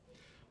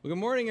Well, good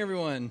morning,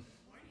 everyone.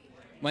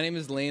 My name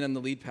is Lane. I'm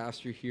the lead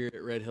pastor here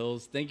at Red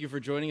Hills. Thank you for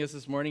joining us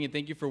this morning, and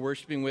thank you for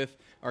worshiping with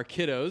our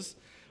kiddos.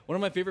 One of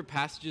my favorite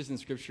passages in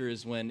Scripture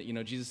is when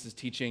Jesus is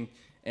teaching,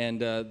 and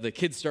the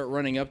kids start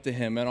running up to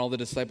him, and all the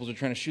disciples are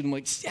trying to shoot him,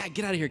 like, "Yeah,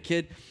 get out of here,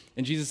 kid!"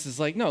 And Jesus is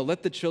like, "No,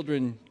 let the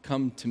children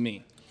come to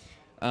me."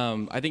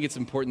 I think it's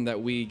important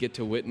that we get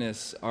to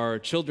witness our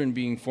children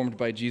being formed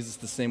by Jesus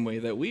the same way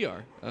that we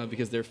are,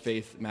 because their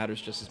faith matters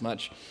just as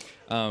much.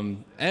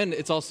 And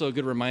it's also a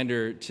good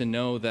reminder to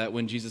know that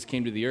when Jesus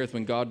came to the earth,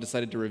 when God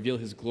decided to reveal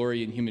his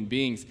glory in human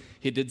beings,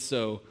 he did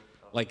so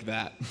like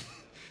that,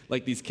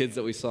 like these kids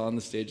that we saw on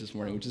the stage this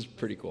morning, which is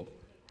pretty cool.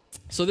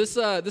 So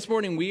this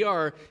morning we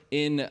are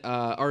in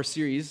our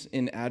series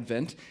in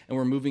Advent, and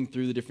we're moving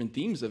through the different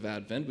themes of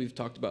Advent. We've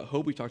talked about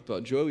hope, we've talked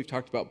about joy, we've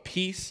talked about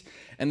peace,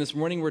 and this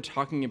morning we're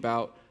talking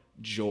about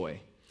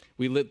joy.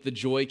 We lit the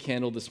joy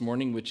candle this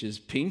morning, which is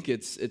pink.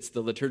 It's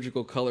the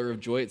liturgical color of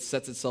joy. It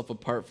sets itself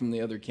apart from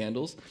the other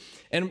candles.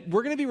 And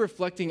we're going to be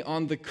reflecting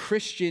on the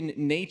Christian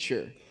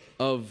nature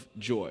of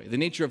joy, the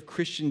nature of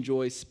Christian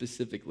joy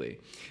specifically.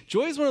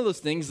 Joy is one of those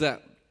things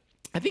that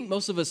I think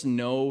most of us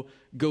know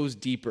goes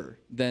deeper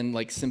than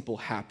like simple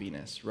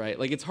happiness, right?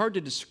 Like it's hard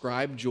to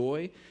describe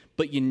joy,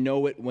 but you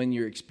know it when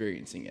you're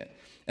experiencing it.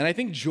 And I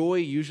think joy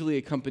usually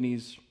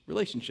accompanies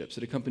relationships.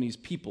 It accompanies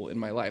people in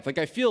my life. Like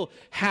I feel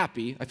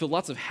happy. I feel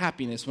lots of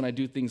happiness when I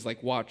do things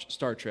like watch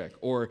Star Trek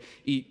or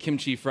eat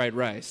kimchi fried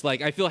rice.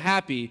 Like I feel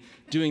happy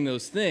doing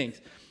those things.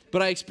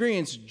 But I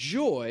experience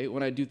joy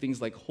when I do things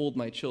like hold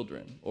my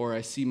children or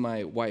I see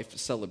my wife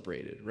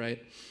celebrated,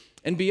 right?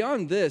 And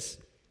beyond this,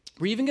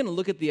 we're even going to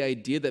look at the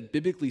idea that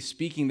biblically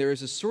speaking, there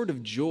is a sort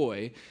of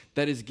joy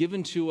that is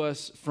given to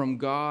us from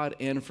God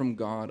and from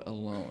God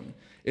alone.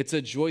 It's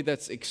a joy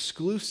that's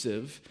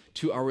exclusive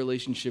to our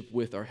relationship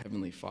with our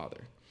Heavenly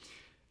Father.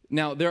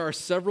 Now, there are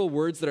several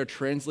words that are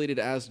translated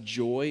as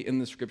joy in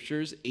the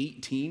Scriptures,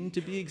 18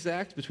 to be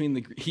exact, between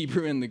the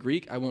Hebrew and the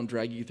Greek. I won't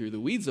drag you through the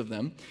weeds of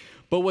them.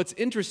 But what's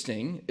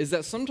interesting is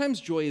that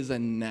sometimes joy is a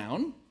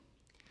noun,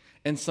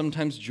 and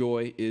sometimes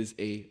joy is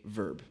a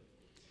verb.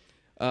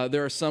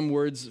 There are some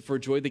words for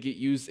joy that get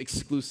used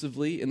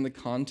exclusively in the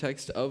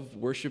context of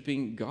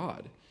worshiping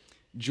God.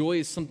 Joy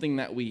is something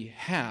that we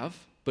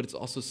have, but it's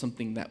also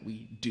something that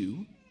we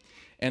do.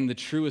 And the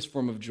truest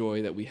form of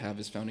joy that we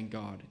have is found in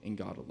God and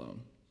God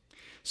alone.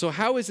 So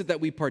how is it that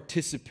we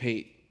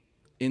participate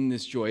in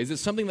this joy? Is it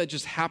something that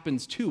just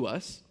happens to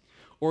us?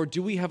 Or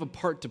do we have a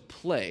part to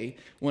play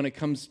when it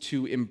comes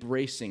to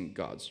embracing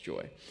God's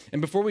joy?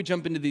 And before we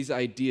jump into these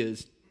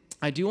ideas,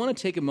 I do want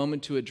to take a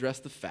moment to address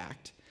the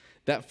fact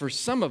that for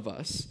some of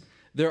us,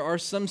 there are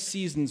some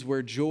seasons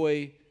where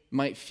joy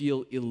might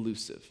feel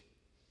elusive,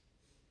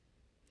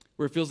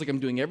 where it feels like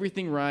I'm doing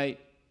everything right.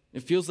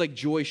 It feels like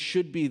joy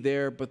should be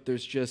there, but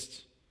there's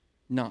just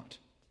not.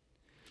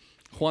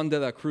 Juan de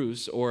la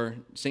Cruz, or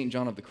St.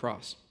 John of the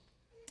Cross,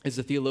 is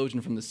a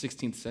theologian from the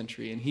 16th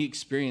century, and he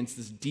experienced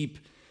this deep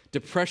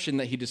depression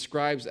that he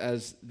describes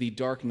as the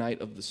dark night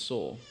of the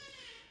soul.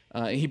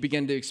 And he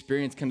began to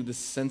experience kind of this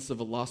sense of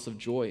a loss of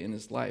joy in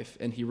his life.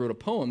 And he wrote a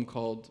poem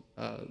called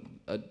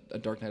A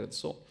Dark Night of the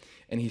Soul.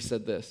 And he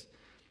said this: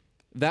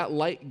 "That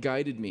light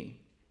guided me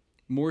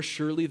more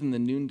surely than the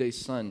noonday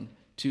sun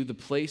to the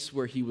place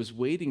where he was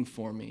waiting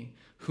for me,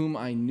 whom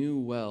I knew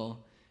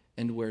well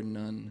and where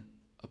none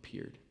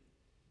appeared."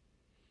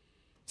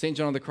 St.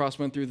 John of the Cross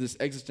went through this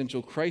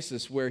existential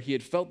crisis where he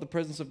had felt the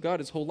presence of God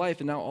his whole life,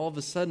 and now all of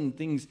a sudden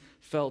things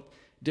felt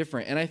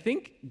different. And I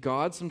think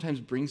God sometimes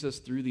brings us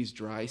through these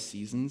dry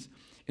seasons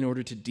in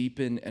order to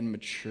deepen and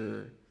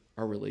mature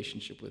our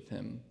relationship with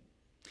him.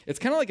 It's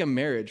kind of like a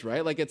marriage,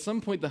 right? Like at some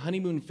point the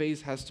honeymoon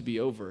phase has to be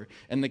over,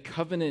 and the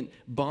covenant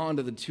bond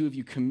of the two of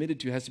you committed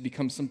to has to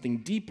become something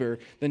deeper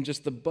than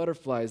just the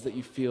butterflies that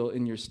you feel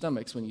in your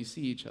stomachs when you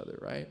see each other,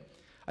 right?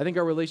 I think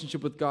our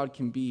relationship with God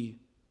can be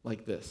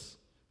like this,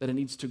 that it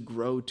needs to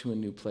grow to a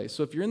new place.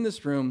 So if you're in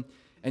this room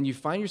and you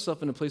find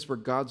yourself in a place where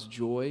God's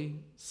joy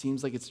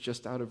seems like it's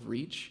just out of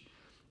reach,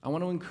 I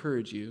want to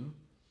encourage you,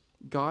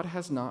 God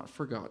has not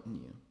forgotten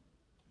you.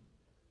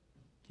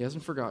 He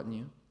hasn't forgotten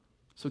you.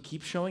 So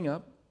keep showing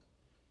up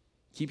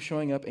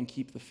and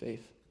keep the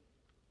faith.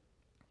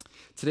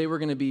 Today we're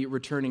going to be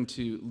returning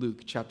to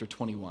Luke chapter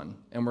 21,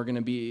 and we're going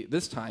to be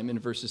this time in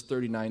verses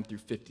 39 through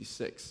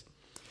 56.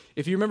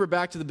 If you remember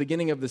back to the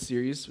beginning of the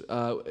series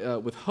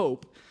with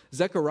Hope,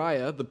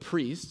 Zechariah, the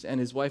priest, and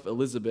his wife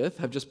Elizabeth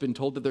have just been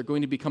told that they're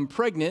going to become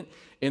pregnant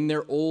in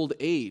their old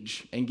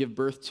age and give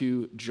birth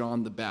to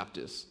John the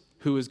Baptist,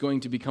 who is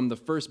going to become the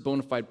first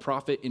bona fide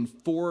prophet in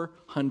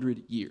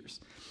 400 years.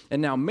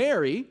 And now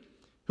Mary,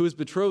 who is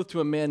betrothed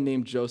to a man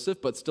named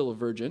Joseph, but still a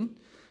virgin,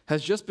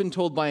 has just been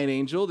told by an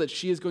angel that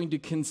she is going to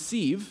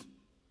conceive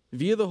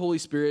via the Holy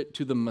Spirit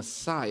to the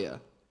Messiah,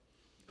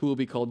 who will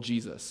be called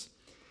Jesus.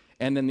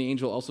 And then the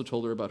angel also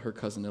told her about her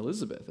cousin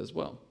Elizabeth as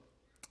well.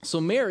 So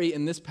Mary,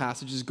 in this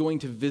passage, is going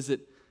to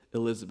visit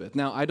Elizabeth.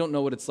 Now, I don't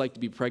know what it's like to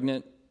be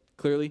pregnant,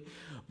 clearly,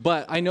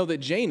 but I know that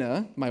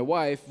Jana, my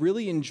wife,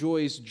 really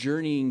enjoys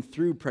journeying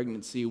through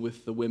pregnancy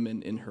with the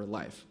women in her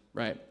life.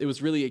 right? It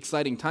was really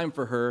exciting time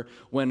for her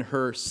when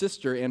her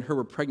sister and her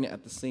were pregnant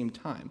at the same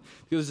time.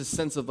 There was a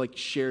sense of like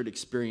shared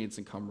experience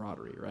and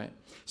camaraderie, right?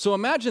 So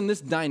imagine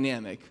this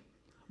dynamic,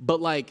 but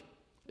like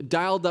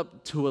dialed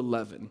up to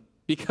 11.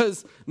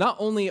 Because not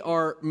only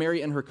are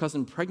Mary and her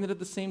cousin pregnant at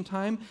the same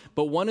time,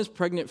 but one is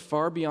pregnant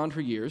far beyond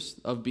her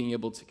years of being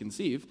able to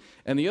conceive,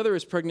 and the other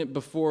is pregnant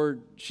before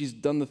she's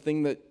done the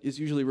thing that is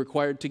usually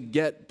required to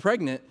get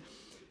pregnant.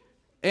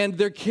 And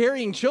they're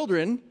carrying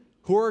children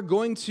who are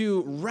going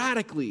to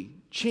radically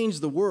change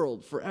the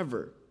world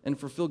forever and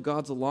fulfill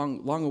God's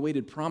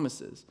long-awaited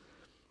promises.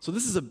 So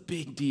this is a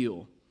big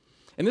deal.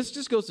 And this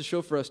just goes to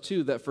show for us,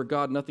 too, that for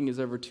God, nothing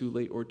is ever too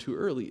late or too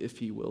early if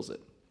he wills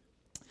it.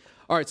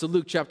 All right, so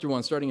Luke chapter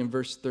 1, starting in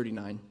verse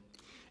 39.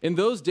 In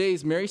those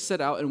days, Mary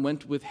set out and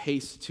went with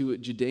haste to a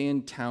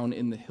Judean town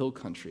in the hill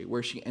country,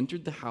 where she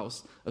entered the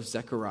house of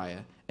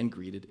Zechariah and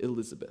greeted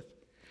Elizabeth.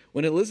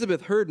 When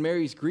Elizabeth heard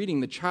Mary's greeting,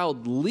 the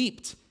child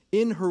leaped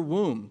in her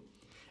womb.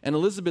 And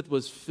Elizabeth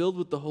was filled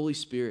with the Holy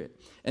Spirit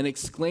and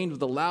exclaimed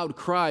with a loud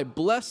cry,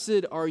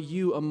 "Blessed are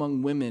you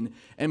among women,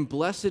 and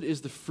blessed is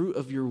the fruit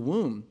of your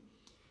womb.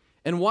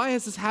 And why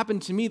has this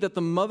happened to me, that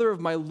the mother of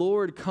my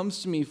Lord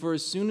comes to me? For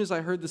as soon as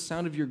I heard the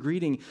sound of your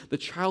greeting, the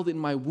child in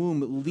my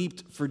womb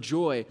leaped for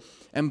joy.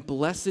 And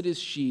blessed is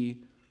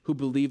she who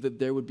believed that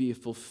there would be a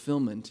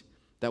fulfillment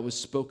that was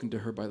spoken to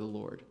her by the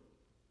Lord."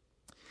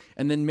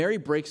 And then Mary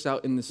breaks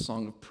out in this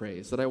song of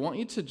praise that I want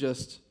you to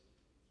just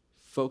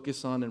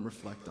focus on and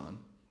reflect on.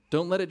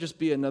 Don't let it just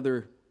be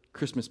another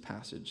Christmas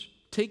passage.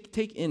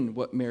 Take in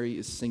what Mary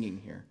is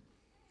singing here.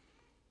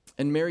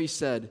 And Mary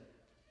said,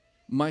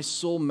 "My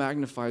soul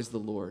magnifies the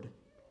Lord,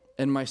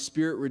 and my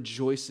spirit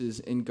rejoices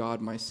in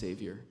God my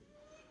Savior.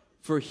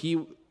 For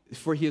he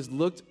has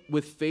looked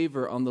with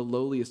favor on the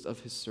lowliest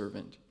of his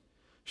servant.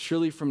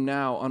 Surely from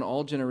now on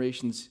all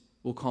generations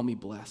will call me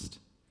blessed.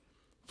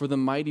 For the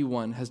Mighty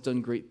One has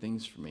done great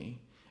things for me,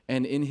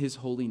 and in his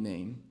holy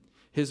name.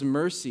 His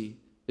mercy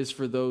is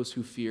for those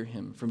who fear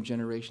him from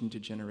generation to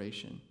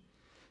generation.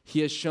 He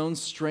has shown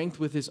strength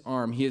with his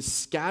arm. He has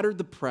scattered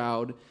the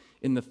proud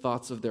in the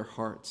thoughts of their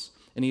hearts,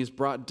 and he has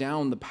brought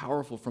down the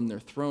powerful from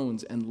their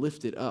thrones and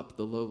lifted up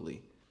the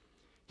lowly.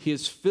 He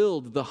has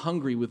filled the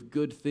hungry with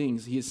good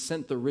things. He has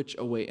sent the rich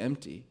away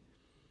empty.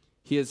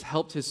 He has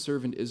helped his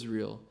servant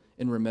Israel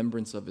in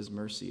remembrance of his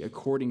mercy,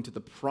 according to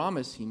the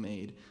promise he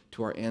made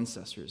to our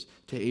ancestors,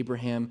 to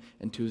Abraham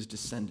and to his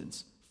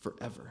descendants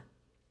forever."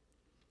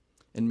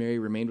 And Mary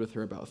remained with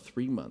her about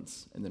 3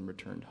 months and then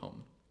returned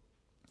home.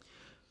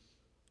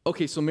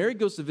 Okay, so Mary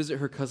goes to visit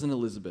her cousin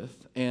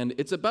Elizabeth, and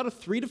it's about a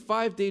 3 to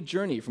 5 day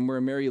journey from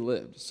where Mary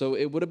lived. So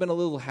it would have been a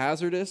little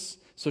hazardous,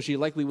 so she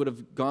likely would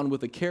have gone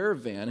with a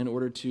caravan in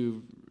order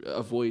to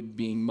avoid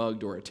being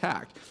mugged or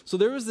attacked. So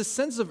there was this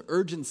sense of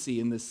urgency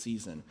in this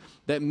season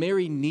that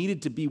Mary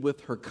needed to be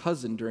with her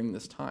cousin during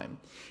this time.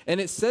 And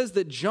it says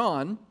that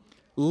John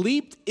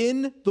leaped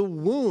in the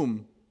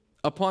womb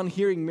upon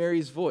hearing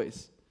Mary's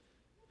voice.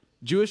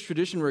 Jewish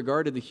tradition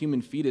regarded the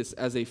human fetus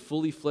as a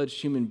fully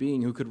fledged human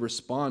being who could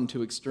respond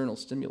to external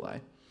stimuli.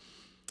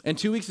 And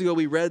 2 weeks ago,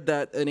 we read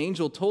that an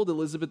angel told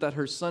Elizabeth that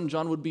her son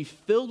John would be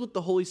filled with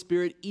the Holy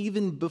Spirit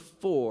even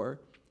before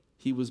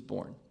he was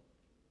born.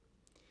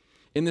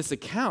 In this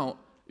account,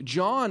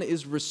 John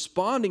is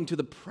responding to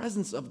the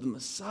presence of the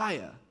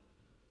Messiah,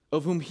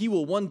 of whom he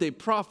will one day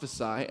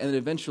prophesy and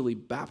eventually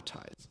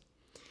baptize.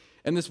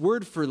 And this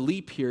word for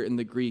leap here in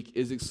the Greek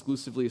is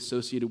exclusively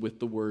associated with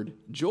the word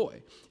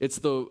joy. It's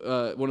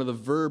one of the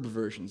verb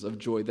versions of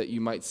joy that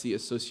you might see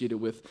associated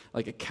with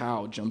like a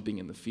cow jumping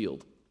in the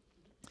field.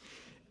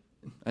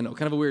 I know,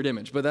 kind of a weird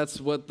image, but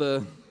that's what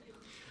the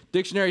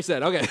dictionary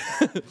said. Okay.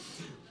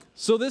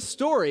 So this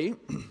story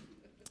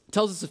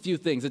tells us a few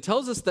things. It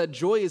tells us that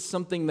joy is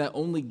something that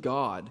only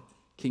God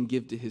can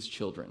give to his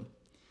children.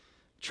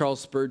 Charles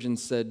Spurgeon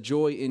said,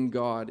 "Joy in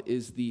God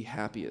is the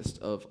happiest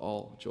of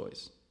all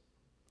joys."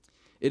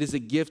 It is a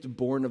gift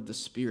born of the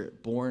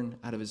Spirit, born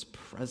out of his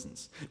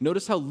presence.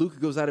 Notice how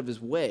Luke goes out of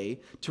his way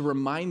to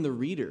remind the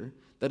reader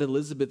that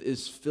Elizabeth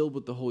is filled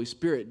with the Holy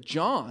Spirit.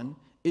 John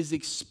is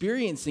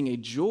experiencing a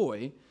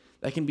joy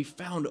that can be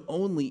found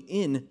only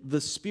in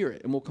the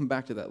Spirit, and we'll come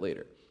back to that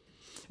later.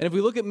 And if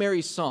we look at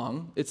Mary's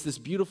song, it's this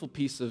beautiful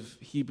piece of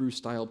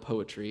Hebrew-style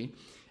poetry.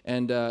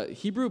 And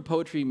Hebrew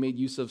poetry made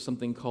use of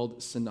something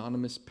called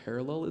synonymous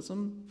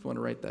parallelism. If you want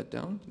to write that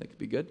down, that could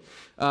be good.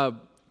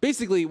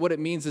 Basically, what it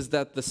means is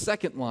that the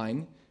second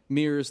line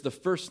mirrors the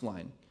first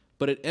line,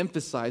 but it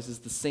emphasizes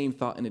the same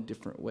thought in a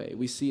different way.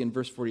 We see in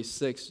verse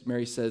 46,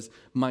 Mary says,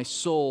 "My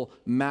soul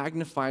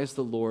magnifies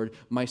the Lord,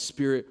 my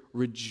spirit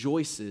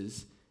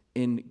rejoices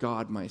in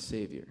God my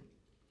Savior."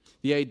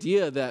 The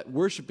idea that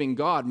worshiping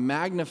God,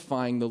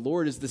 magnifying the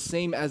Lord, is the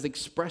same as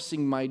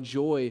expressing my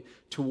joy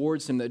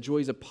towards him, that joy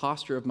is a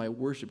posture of my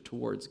worship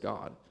towards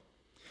God.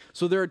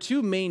 So there are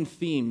two main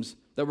themes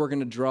that we're going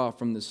to draw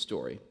from this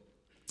story.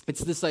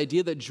 It's this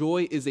idea that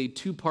joy is a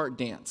two-part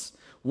dance.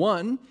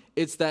 One,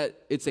 it's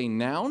that it's a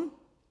noun,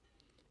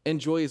 and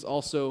joy is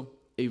also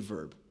a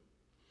verb.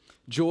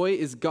 Joy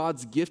is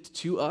God's gift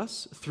to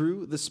us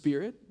through the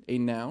Spirit, a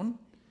noun,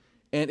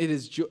 And it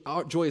is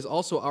joy is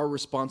also our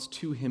response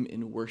to him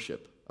in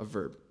worship, a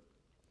verb.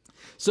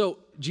 So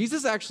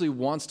Jesus actually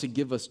wants to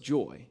give us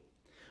joy,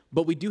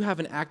 but we do have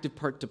an active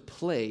part to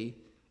play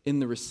in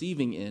the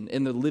receiving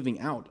in the living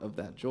out of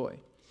that joy.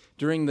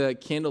 During the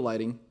candle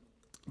lighting,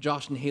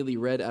 Josh and Haley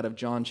read out of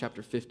John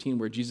chapter 15,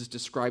 where Jesus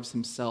describes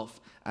himself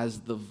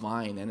as the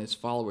vine and his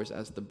followers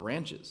as the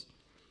branches.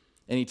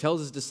 And he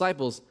tells his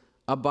disciples,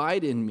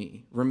 abide in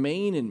me,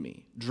 remain in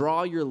me,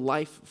 draw your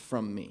life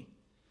from me.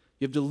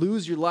 You have to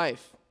lose your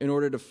life in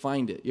order to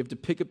find it. You have to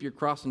pick up your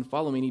cross and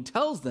follow me. And he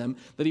tells them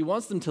that he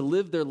wants them to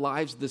live their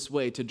lives this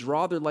way, to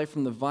draw their life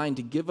from the vine,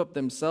 to give up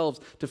themselves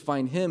to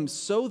find him,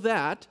 so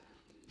that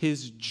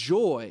his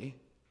joy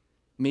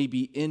may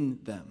be in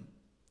them,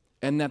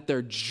 and that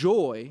their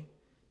joy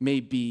may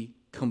be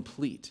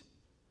complete.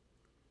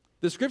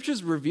 The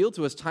scriptures reveal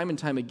to us time and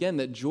time again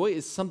that joy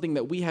is something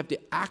that we have to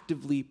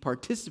actively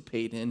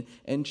participate in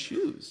and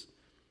choose.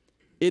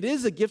 It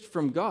is a gift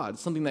from God,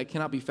 something that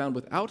cannot be found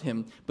without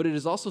him, but it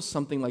is also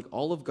something like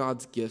all of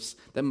God's gifts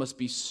that must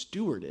be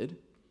stewarded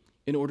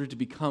in order to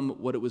become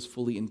what it was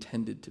fully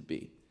intended to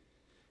be.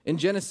 In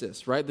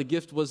Genesis, right, the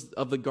gift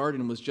of the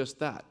garden was just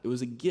that. It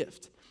was a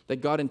gift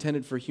that God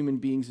intended for human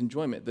beings'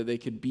 enjoyment, that they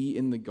could be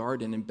in the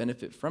garden and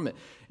benefit from it.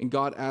 And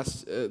God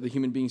asked the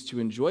human beings to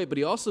enjoy it, but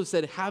he also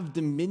said, have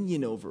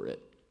dominion over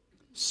it,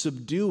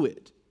 subdue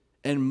it,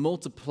 and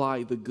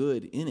multiply the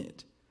good in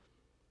it.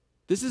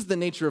 This is the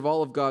nature of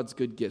all of God's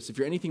good gifts. If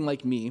you're anything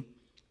like me,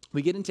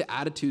 we get into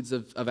attitudes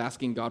of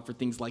asking God for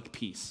things like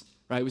peace,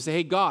 right? We say,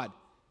 hey, God,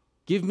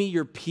 give me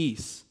your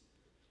peace.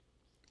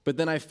 But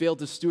then I fail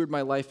to steward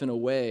my life in a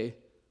way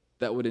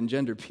that would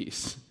engender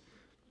peace.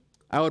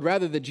 I would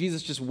rather that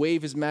Jesus just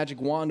wave his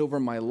magic wand over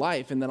my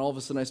life and then all of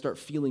a sudden I start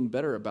feeling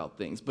better about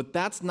things. But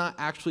that's not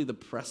actually the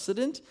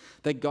precedent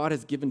that God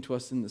has given to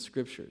us in the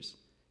scriptures.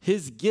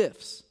 His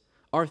gifts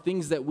are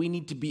things that we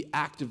need to be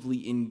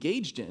actively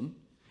engaged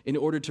in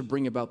order to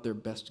bring about their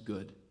best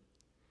good.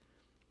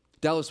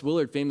 Dallas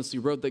Willard famously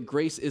wrote that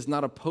grace is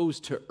not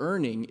opposed to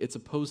earning,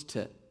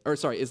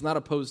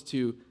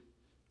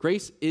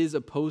 grace is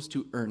opposed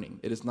to earning.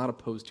 It is not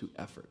opposed to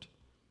effort.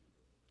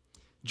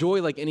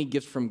 Joy, like any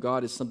gift from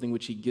God, is something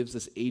which he gives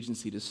us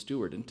agency to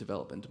steward and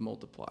develop and to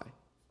multiply.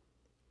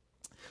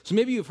 So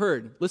maybe you've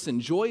heard, listen,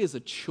 joy is a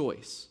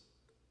choice.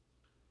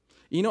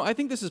 You know, I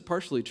think this is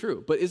partially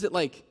true, but is it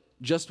like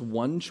just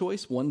one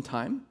choice, one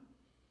time?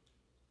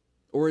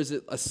 Or is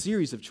it a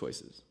series of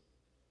choices?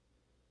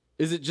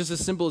 Is it just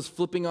as simple as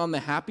flipping on the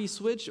happy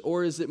switch,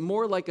 or is it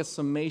more like a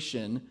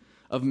summation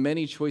of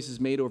many choices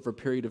made over a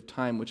period of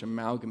time which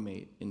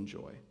amalgamate in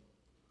joy?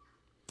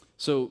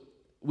 So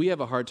we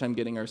have a hard time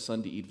getting our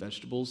son to eat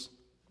vegetables.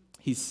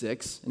 He's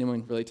 6.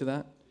 Anyone relate to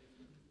that?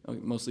 Okay,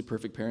 mostly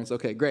perfect parents.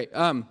 Okay, great.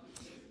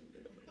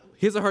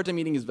 He has a hard time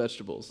eating his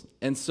vegetables.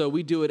 And so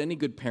we do what any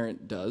good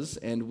parent does,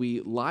 and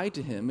we lie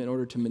to him in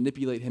order to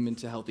manipulate him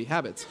into healthy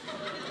habits.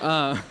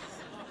 I'm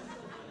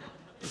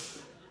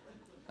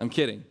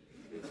kidding.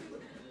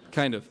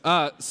 Kind of.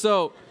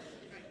 So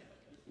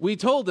we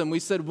told him, we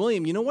said,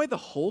 William, you know why the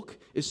Hulk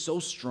is so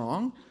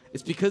strong?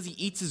 It's because he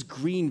eats his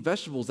green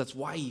vegetables. That's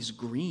why he's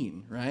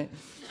green, right?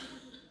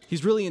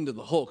 He's really into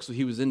the Hulk, so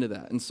he was into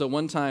that. And so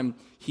one time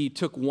he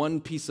took one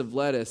piece of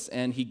lettuce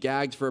and he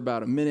gagged for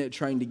about a minute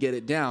trying to get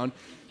it down.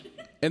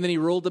 And then he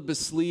rolled up his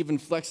sleeve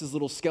and flexed his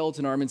little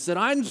skeleton arm and said,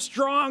 I'm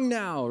strong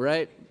now,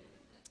 right?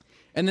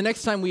 And the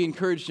next time we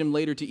encouraged him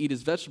later to eat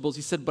his vegetables,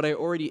 he said, but I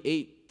already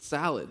ate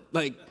salad.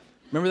 Like,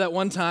 remember that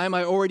one time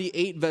I already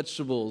ate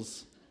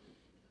vegetables?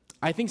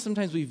 I think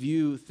sometimes we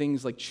view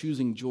things like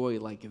choosing joy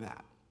like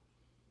that.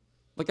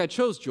 Like, I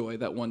chose joy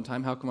that one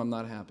time. How come I'm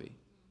not happy?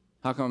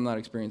 How come I'm not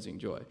experiencing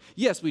joy?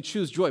 Yes, we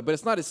choose joy, but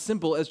it's not as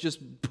simple as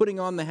just putting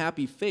on the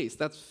happy face.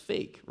 That's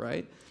fake,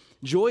 right?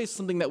 Joy is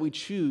something that we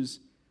choose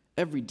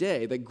every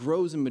day that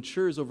grows and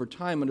matures over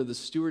time under the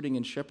stewarding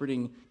and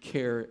shepherding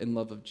care and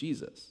love of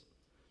Jesus.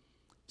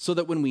 So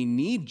that when we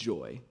need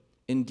joy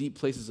in deep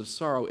places of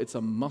sorrow, it's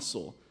a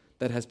muscle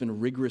that has been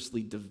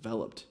rigorously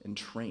developed and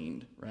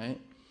trained, right?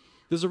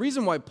 There's a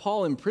reason why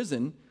Paul in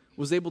prison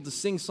was able to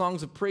sing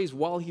songs of praise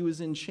while he was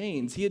in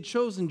chains. He had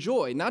chosen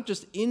joy, not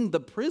just in the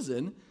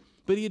prison,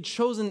 but he had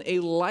chosen a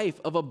life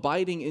of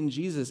abiding in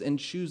Jesus and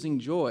choosing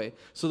joy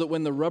so that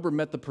when the rubber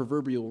met the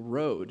proverbial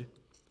road,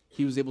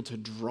 he was able to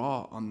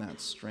draw on that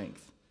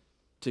strength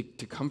to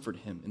comfort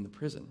him in the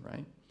prison,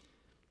 right?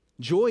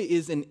 Joy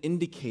is an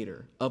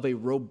indicator of a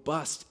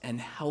robust and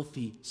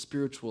healthy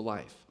spiritual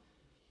life.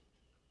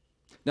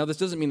 Now, this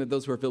doesn't mean that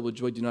those who are filled with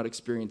joy do not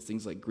experience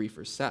things like grief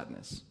or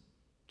sadness.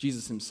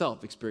 Jesus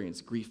himself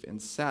experienced grief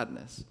and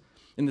sadness.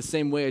 In the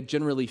same way, a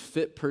generally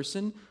fit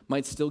person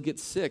might still get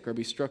sick or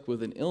be struck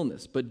with an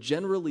illness. But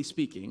generally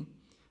speaking,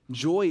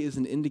 joy is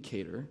an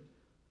indicator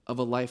of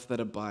a life that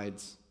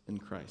abides in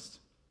Christ.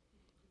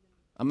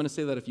 I'm going to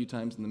say that a few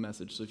times in the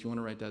message, so if you want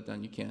to write that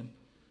down, you can.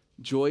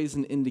 Joy is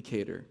an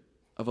indicator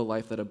of a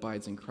life that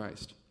abides in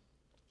Christ.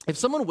 If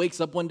someone wakes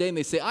up one day and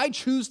they say, I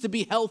choose to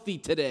be healthy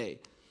today,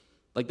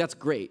 like that's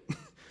great.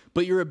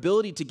 But your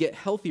ability to get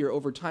healthier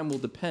over time will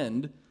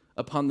depend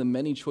upon the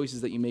many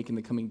choices that you make in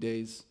the coming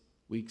days,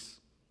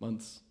 weeks,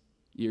 months,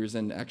 years,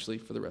 and actually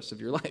for the rest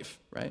of your life,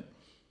 right?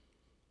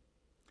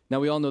 Now,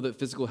 we all know that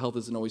physical health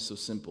isn't always so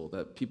simple,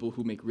 that people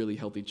who make really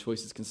healthy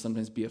choices can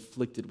sometimes be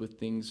afflicted with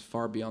things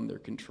far beyond their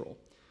control.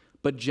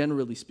 But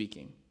generally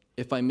speaking,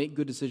 if I make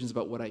good decisions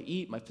about what I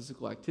eat, my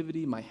physical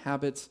activity, my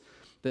habits,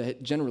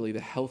 generally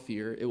the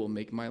healthier it will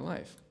make my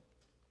life.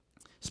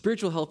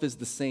 Spiritual health is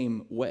the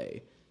same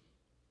way.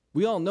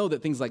 We all know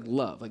that things like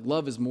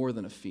love is more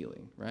than a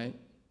feeling, right?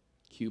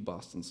 Cue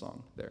Boston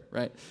song there,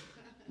 right?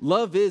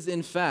 Love is,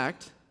 in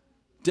fact,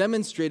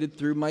 demonstrated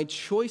through my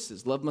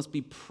choices. Love must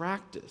be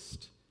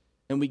practiced,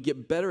 and we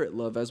get better at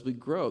love as we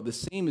grow. The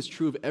same is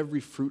true of every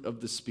fruit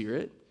of the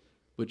Spirit,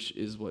 which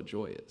is what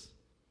joy is.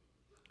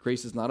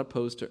 Grace is not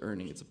opposed to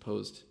earning, it's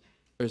opposed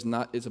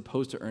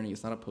to earning,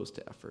 it's not opposed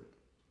to effort.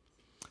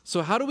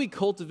 So how do we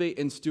cultivate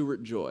and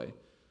steward joy?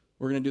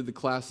 We're going to do the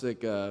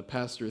classic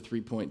pastor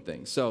 3-point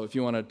thing. So if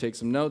you want to take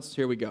some notes,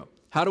 here we go.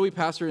 How do we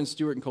pastor and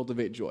steward and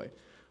cultivate joy?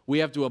 We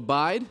have to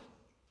abide,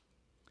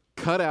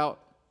 cut out,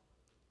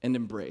 and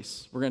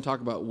embrace. We're going to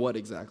talk about what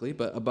exactly,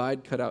 but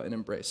abide, cut out, and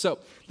embrace. So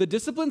the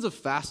disciplines of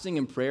fasting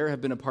and prayer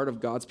have been a part of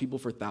God's people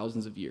for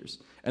thousands of years,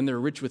 and they're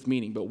rich with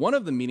meaning. But one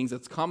of the meanings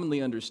that's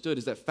commonly understood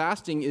is that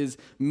fasting is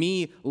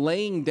me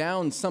laying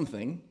down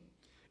something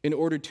in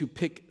order to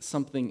pick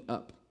something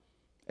up.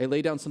 I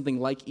lay down something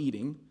like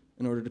eating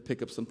in order to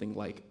pick up something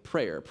like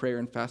prayer. Prayer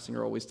and fasting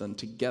are always done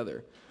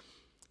together.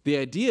 The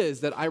idea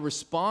is that I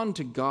respond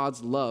to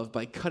God's love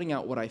by cutting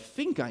out what I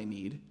think I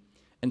need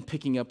and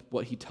picking up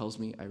what he tells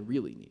me I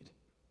really need.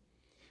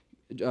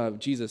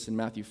 Jesus in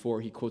Matthew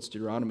 4, he quotes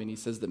Deuteronomy, and he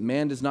says that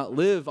man does not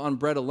live on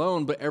bread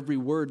alone, but every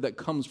word that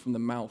comes from the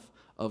mouth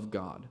of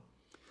God.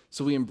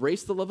 So we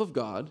embrace the love of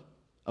God,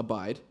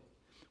 abide.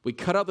 We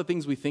cut out the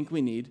things we think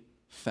we need,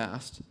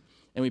 fast.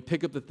 And we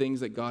pick up the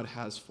things that God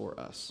has for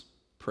us,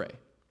 pray.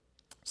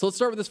 So let's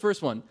start with this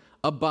first one,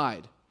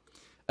 abide.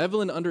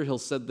 Evelyn Underhill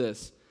said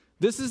this: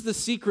 "This is the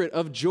secret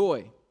of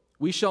joy.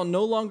 We shall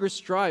no longer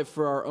strive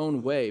for our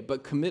own way,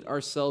 but commit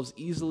ourselves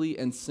easily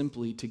and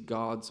simply to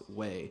God's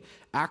way,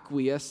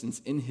 acquiescence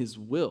in his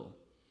will,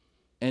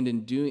 and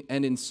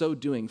in so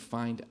doing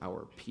find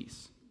our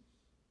peace."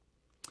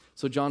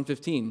 So John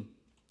 15,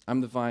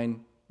 I'm the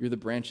vine, you're the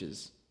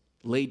branches.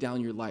 Lay down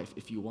your life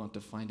if you want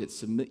to find it.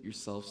 Submit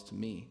yourselves to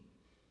me,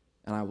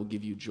 and I will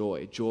give you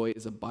joy. Joy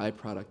is a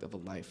byproduct of a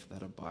life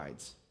that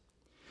abides.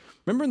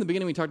 Remember in the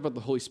beginning we talked about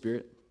the Holy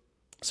Spirit?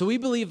 So we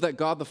believe that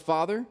God the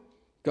Father,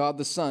 God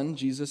the Son,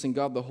 Jesus, and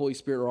God the Holy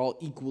Spirit are all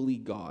equally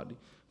God.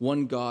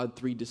 One God,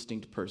 three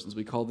distinct persons.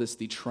 We call this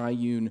the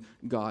triune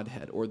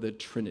Godhead, or the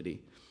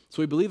Trinity.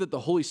 So we believe that the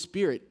Holy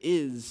Spirit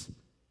is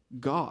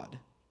God.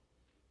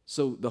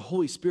 So the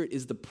Holy Spirit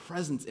is the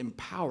presence and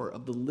power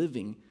of the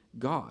living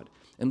God.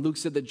 And Luke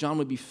said that John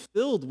would be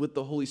filled with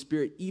the Holy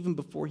Spirit even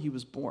before he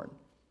was born.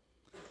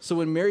 So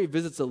when Mary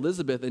visits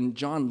Elizabeth and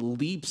John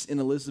leaps in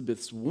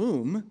Elizabeth's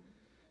womb,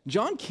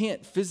 John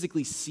can't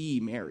physically see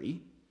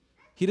Mary.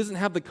 He doesn't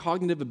have the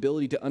cognitive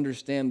ability to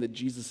understand that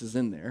Jesus is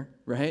in there,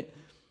 right?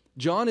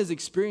 John is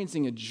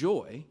experiencing a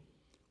joy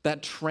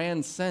that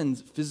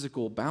transcends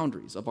physical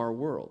boundaries of our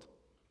world.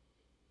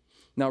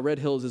 Now, Red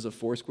Hills is a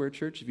Foursquare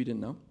church, if you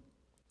didn't know,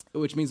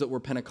 which means that we're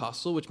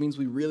Pentecostal, which means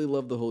we really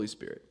love the Holy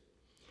Spirit.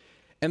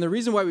 And the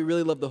reason why we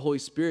really love the Holy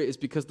Spirit is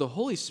because the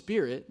Holy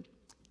Spirit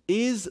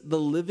is the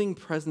living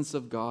presence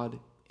of God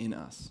in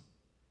us.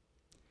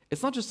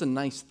 It's not just a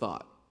nice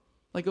thought,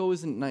 like, oh,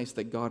 isn't it nice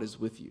that God is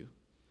with you?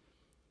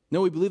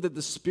 No, we believe that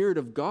the Spirit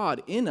of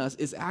God in us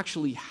is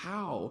actually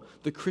how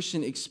the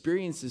Christian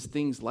experiences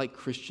things like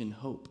Christian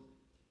hope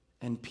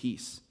and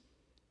peace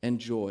and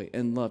joy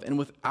and love. And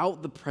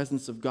without the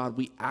presence of God,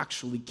 we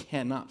actually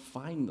cannot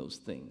find those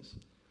things.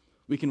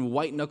 We can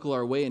white-knuckle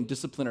our way and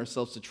discipline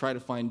ourselves to try to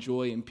find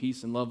joy and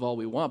peace and love all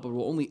we want, but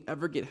we'll only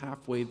ever get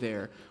halfway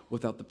there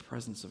without the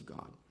presence of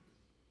God.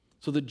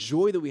 So the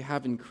joy that we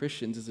have in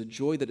Christians is a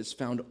joy that is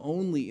found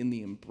only in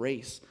the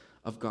embrace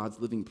of God's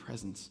living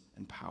presence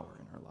and power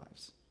in our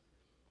lives.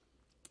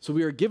 So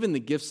we are given the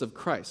gifts of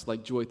Christ,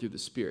 like joy through the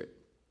Spirit,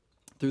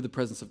 through the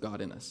presence of God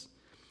in us.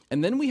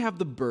 And then we have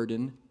the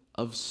burden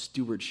of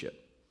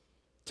stewardship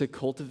to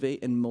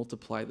cultivate and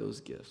multiply those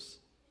gifts.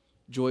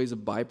 Joy is a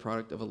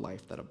byproduct of a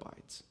life that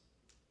abides.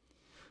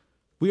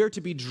 We are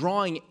to be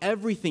drawing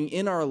everything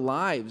in our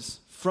lives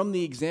from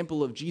the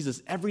example of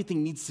Jesus.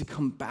 Everything needs to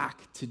come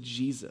back to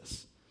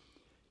Jesus.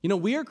 You know,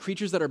 we are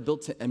creatures that are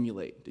built to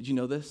emulate. Did you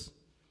know this?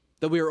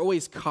 That we are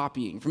always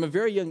copying. From a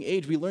very young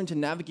age, we learn to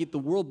navigate the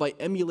world by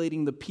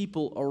emulating the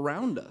people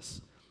around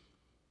us.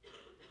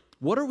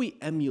 What are we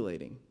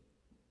emulating?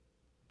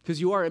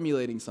 Because you are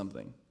emulating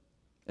something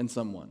and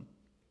someone.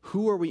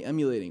 Who are we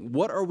emulating?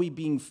 What are we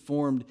being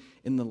formed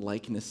in the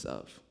likeness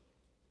of?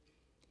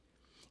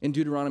 In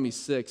Deuteronomy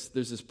 6,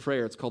 there's this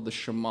prayer. It's called the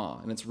Shema,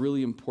 and it's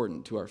really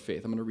important to our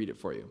faith. I'm going to read it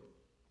for you.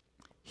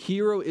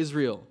 Hear, O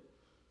Israel,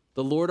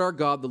 the Lord our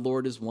God, the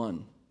Lord is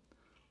one.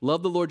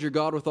 Love the Lord your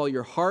God with all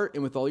your heart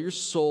and with all your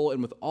soul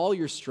and with all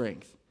your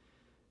strength.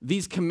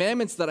 These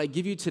commandments that I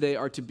give you today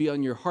are to be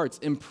on your hearts.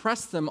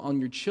 Impress them on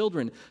your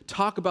children.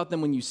 Talk about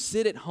them when you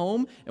sit at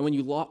home and when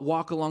you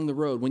walk along the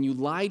road, when you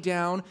lie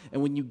down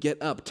and when you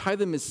get up. Tie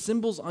them as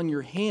symbols on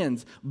your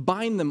hands.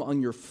 Bind them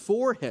on your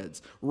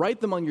foreheads.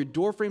 Write them on your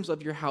doorframes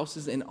of your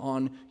houses and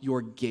on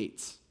your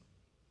gates.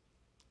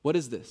 What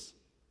is this?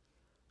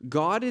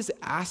 God is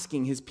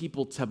asking his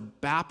people to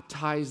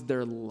baptize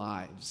their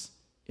lives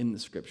in the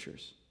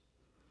scriptures,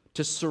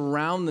 to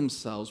surround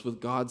themselves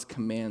with God's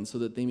commands so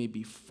that they may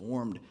be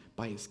formed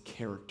by his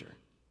character.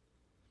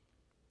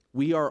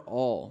 We are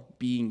all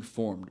being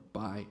formed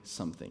by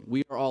something.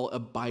 We are all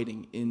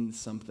abiding in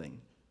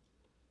something.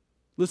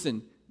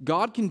 Listen,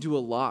 God can do a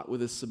lot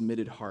with a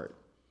submitted heart,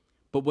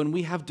 but when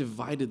we have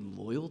divided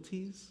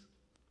loyalties,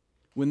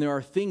 when there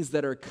are things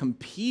that are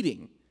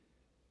competing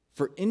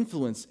for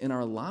influence in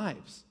our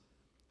lives,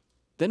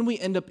 then we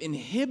end up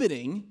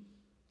inhibiting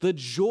the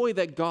joy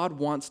that God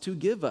wants to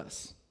give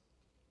us.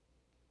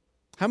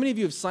 How many of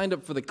you have signed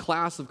up for the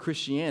class of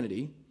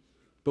Christianity,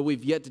 but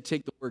we've yet to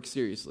take the work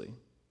seriously?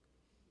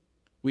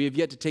 We have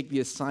yet to take the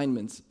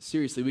assignments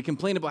seriously. We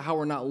complain about how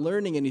we're not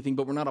learning anything,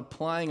 but we're not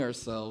applying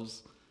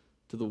ourselves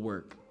to the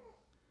work.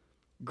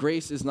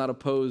 Grace is not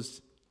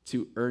opposed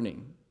to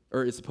earning,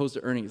 or it's opposed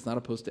to earning. It's not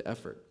opposed to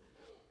effort.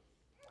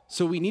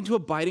 So we need to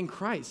abide in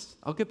Christ.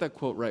 I'll get that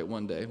quote right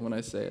one day when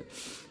I say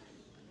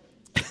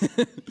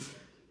it.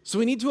 So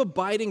we need to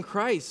abide in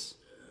Christ,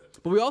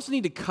 but we also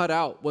need to cut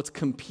out what's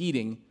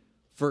competing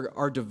for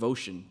our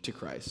devotion to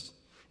Christ.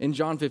 In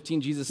John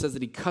 15, Jesus says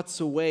that he cuts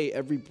away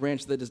every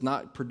branch that does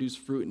not produce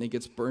fruit and it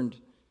gets burned.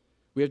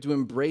 We have to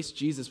embrace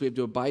Jesus, we have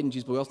to abide in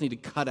Jesus, but we also need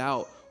to cut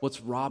out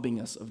what's robbing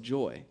us of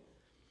joy.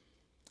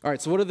 All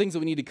right, so what are the things that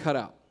we need to cut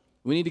out?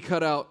 We need to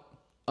cut out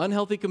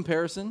unhealthy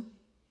comparison,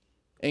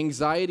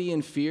 anxiety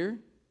and fear,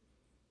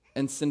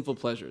 and sinful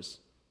pleasures.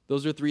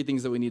 Those are three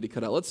things that we need to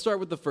cut out. Let's start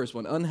with the first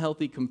one,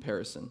 unhealthy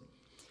comparison.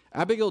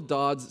 Abigail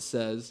Dodds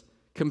says,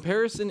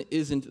 comparison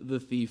isn't the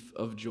thief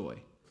of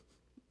joy.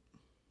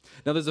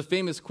 Now, there's a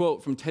famous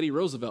quote from Teddy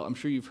Roosevelt, I'm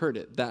sure you've heard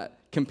it,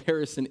 that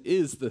comparison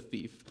is the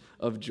thief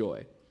of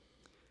joy.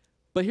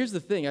 But here's the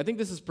thing, I think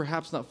this is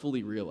perhaps not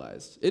fully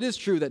realized. It is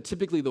true that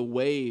typically the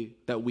way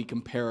that we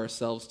compare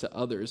ourselves to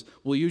others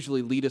will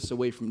usually lead us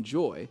away from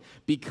joy,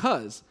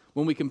 because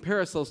when we compare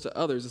ourselves to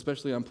others,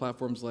 especially on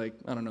platforms like,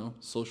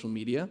 social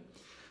media,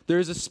 there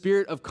is a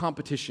spirit of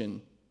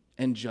competition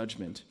and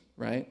judgment,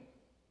 right?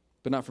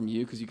 But not from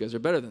you, because you guys are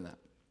better than that.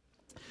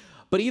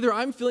 But either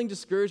I'm feeling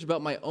discouraged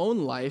about my own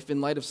life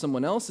in light of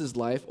someone else's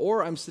life,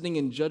 or I'm sitting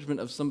in judgment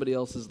of somebody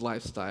else's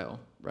lifestyle,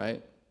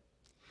 right?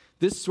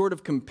 This sort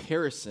of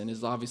comparison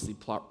is obviously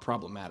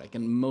problematic,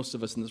 and most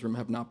of us in this room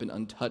have not been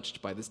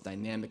untouched by this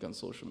dynamic on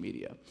social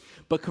media.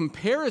 But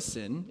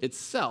comparison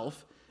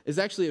itself is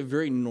actually a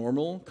very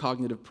normal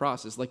cognitive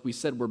process. Like we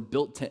said, we're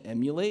built to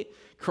emulate.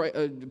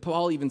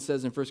 Paul even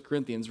says in 1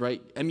 Corinthians,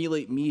 right,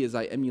 emulate me as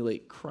I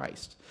emulate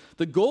Christ.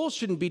 The goal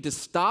shouldn't be to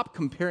stop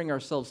comparing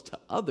ourselves to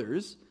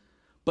others,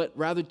 but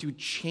rather to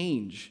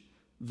change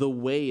the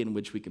way in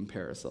which we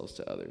compare ourselves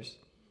to others.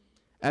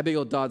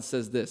 Abigail Dodds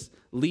says this,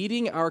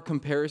 leading our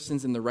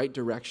comparisons in the right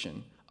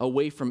direction,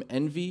 away from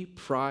envy,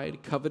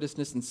 pride,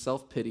 covetousness, and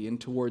self-pity,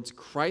 and towards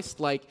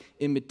Christ-like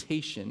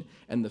imitation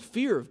and the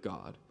fear of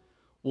God,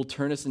 will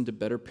turn us into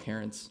better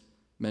parents,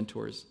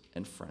 mentors,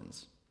 and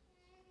friends.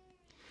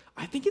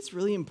 I think it's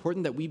really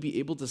important that we be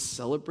able to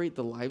celebrate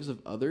the lives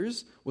of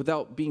others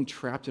without being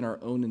trapped in our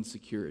own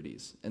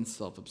insecurities and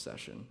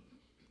self-obsession.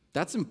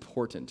 That's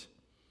important.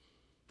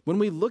 When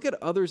we look at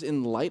others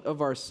in light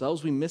of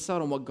ourselves, we miss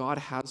out on what God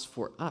has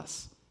for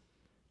us.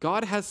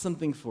 God has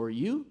something for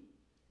you,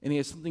 and he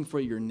has something for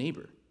your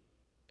neighbor.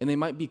 And they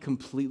might be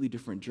completely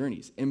different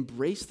journeys.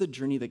 Embrace the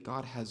journey that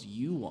God has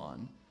you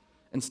on,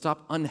 and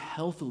stop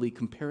unhealthily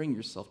comparing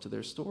yourself to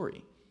their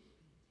story.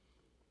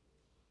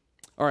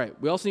 All right,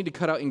 we also need to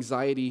cut out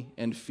anxiety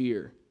and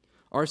fear.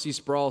 R.C.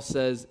 Sproul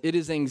says, it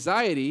is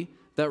anxiety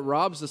that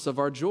robs us of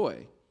our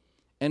joy.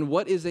 And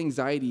what is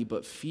anxiety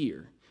but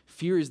fear?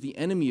 Fear is the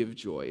enemy of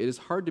joy. It is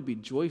hard to be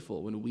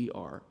joyful when we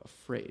are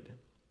afraid.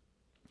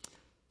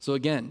 So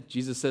again,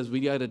 Jesus says we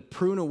got to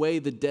prune away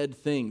the dead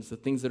things, the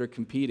things that are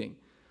competing.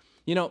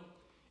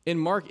 In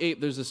Mark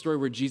 8, there's a story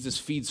where Jesus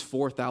feeds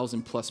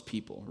 4,000 plus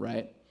people,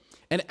 right?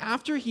 And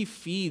after he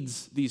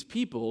feeds these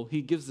people,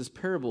 he gives this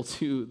parable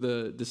to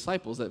the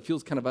disciples that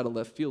feels kind of out of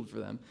left field for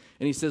them.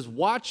 And he says,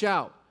 watch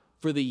out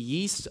for the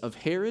yeast of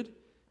Herod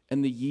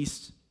and the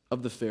yeast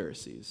of the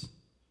Pharisees.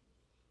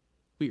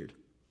 Weird.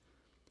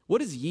 What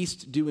does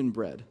yeast do in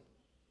bread?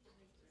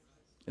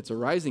 It's a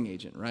rising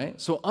agent, right?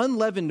 So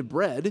unleavened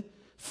bread,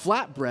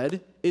 flat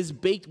bread, is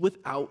baked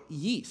without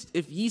yeast.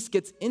 If yeast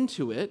gets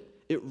into it,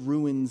 it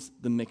ruins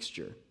the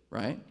mixture,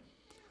 right?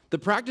 The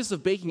practice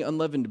of baking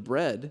unleavened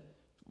bread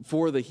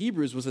for the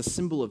Hebrews was a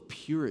symbol of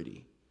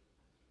purity.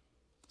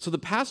 So the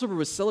Passover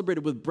was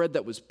celebrated with bread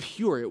that was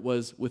pure. It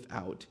was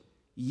without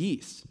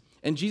yeast.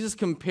 And Jesus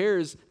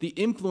compares the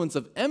influence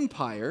of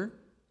empire,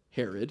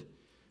 Herod,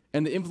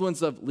 and the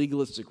influence of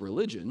legalistic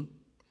religion,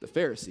 the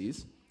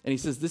Pharisees, and he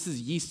says this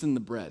is yeast in the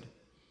bread.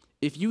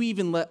 If you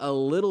even let a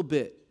little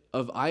bit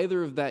of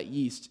either of that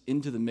yeast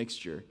into the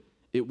mixture,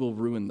 it will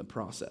ruin the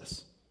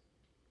process.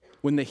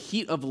 When the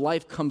heat of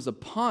life comes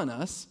upon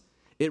us,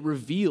 it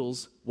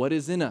reveals what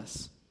is in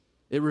us.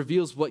 It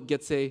reveals what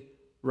gets a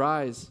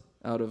rise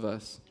out of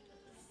us.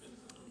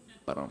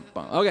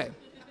 Okay.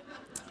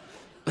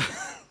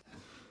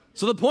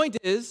 So the point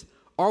is,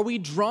 are we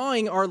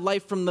drawing our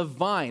life from the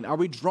vine? Are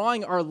we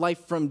drawing our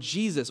life from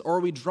Jesus? Or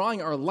are we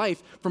drawing our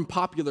life from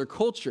popular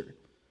culture,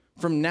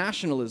 from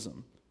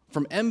nationalism,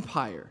 from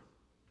empire?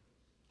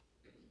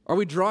 Are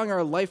we drawing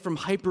our life from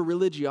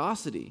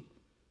hyper-religiosity,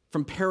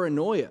 from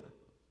paranoia,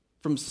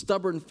 from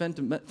stubborn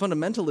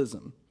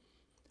fundamentalism?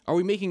 Are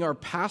we making our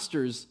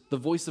pastors the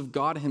voice of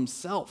God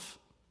himself?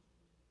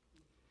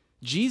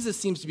 Jesus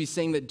seems to be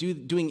saying that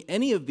doing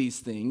any of these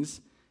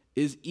things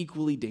is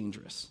equally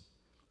dangerous.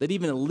 That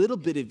even a little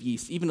bit of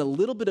yeast, even a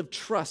little bit of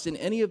trust in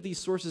any of these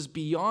sources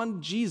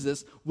beyond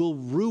Jesus will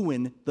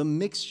ruin the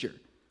mixture.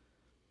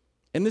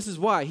 And this is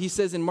why he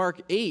says in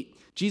Mark 8,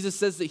 Jesus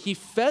says that he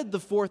fed the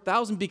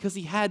 4,000 because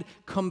he had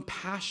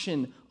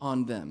compassion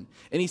on them.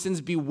 And he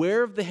says,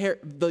 beware of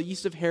the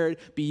yeast of Herod,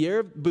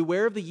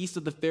 beware of the yeast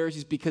of the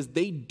Pharisees, because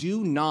they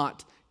do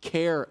not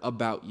care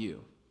about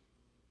you.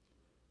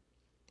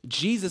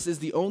 Jesus is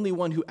the only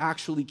one who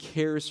actually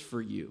cares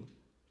for you.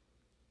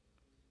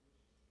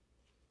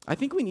 I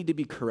think we need to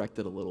be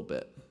corrected a little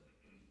bit,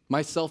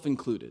 myself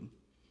included.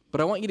 But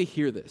I want you to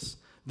hear this.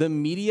 The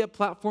media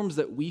platforms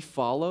that we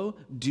follow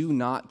do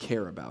not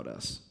care about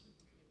us.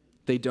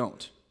 They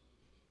don't.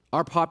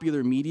 Our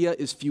popular media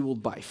is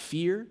fueled by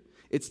fear.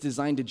 It's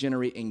designed to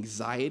generate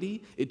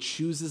anxiety. It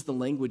chooses the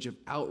language of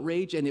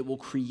outrage, and it will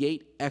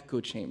create echo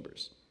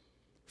chambers.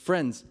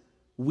 Friends,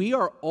 we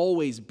are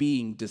always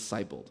being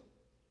discipled.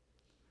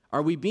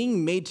 Are we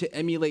being made to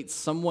emulate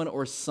someone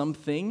or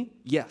something?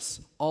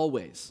 Yes,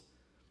 always.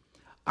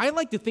 I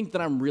like to think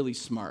that I'm really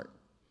smart,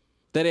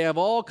 that I have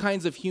all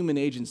kinds of human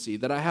agency,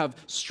 that I have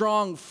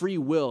strong free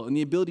will and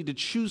the ability to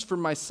choose for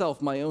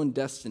myself my own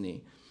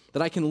destiny,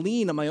 that I can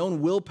lean on my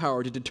own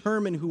willpower to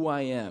determine who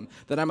I am,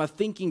 that I'm a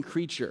thinking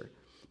creature.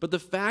 But the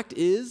fact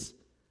is,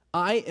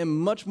 I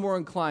am much more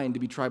inclined to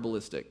be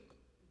tribalistic.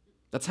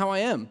 That's how I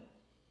am.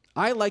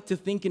 I like to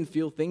think and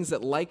feel things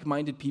that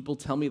like-minded people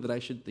tell me that I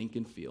should think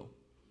and feel,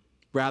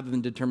 rather than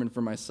determine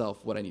for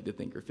myself what I need to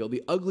think or feel.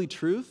 The ugly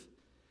truth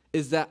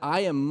is that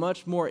I am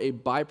much more a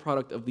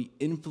byproduct of the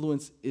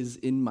influence is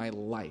in my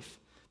life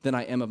than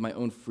I am of my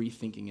own free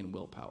thinking and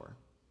willpower.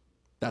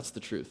 That's the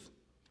truth.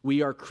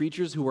 We are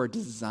creatures who are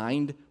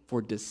designed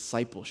for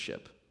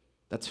discipleship.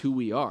 That's who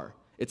we are.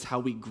 It's how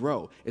we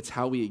grow. It's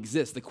how we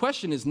exist. The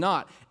question is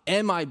not,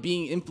 am I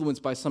being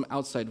influenced by some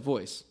outside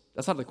voice?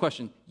 That's not the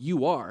question.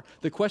 You are.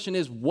 The question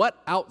is,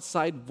 what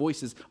outside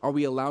voices are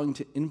we allowing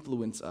to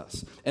influence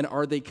us? And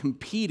are they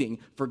competing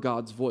for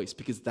God's voice?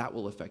 Because that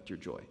will affect your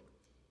joy.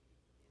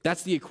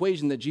 That's the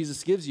equation that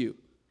Jesus gives you.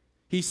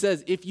 He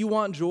says, if you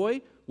want joy,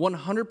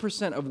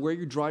 100% of where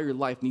you draw your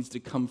life needs to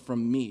come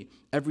from me.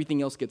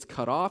 Everything else gets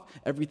cut off.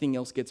 Everything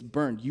else gets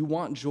burned. You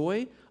want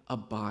joy?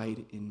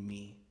 Abide in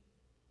me.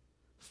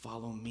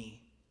 Follow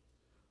me.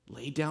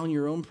 Lay down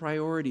your own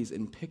priorities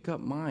and pick up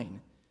mine,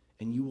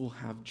 and you will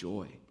have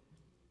joy.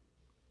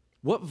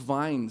 What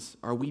vines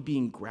are we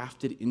being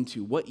grafted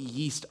into? What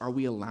yeast are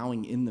we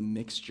allowing in the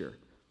mixture?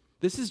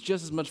 This is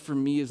just as much for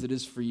me as it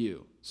is for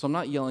you. So I'm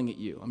not yelling at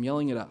you. I'm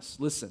yelling at us.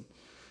 Listen,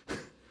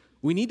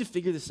 we need to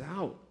figure this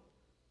out.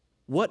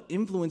 What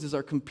influences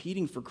are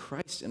competing for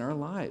Christ in our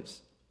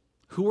lives?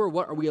 Who or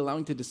what are we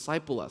allowing to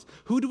disciple us?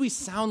 Who do we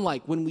sound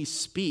like when we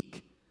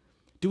speak?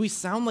 Do we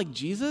sound like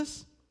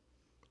Jesus?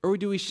 Or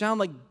do we sound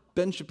like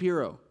Ben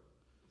Shapiro?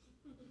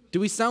 Do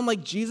we sound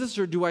like Jesus,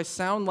 or do I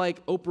sound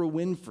like Oprah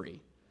Winfrey?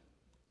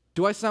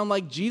 Do I sound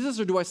like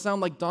Jesus, or do I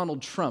sound like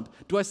Donald Trump?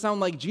 Do I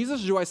sound like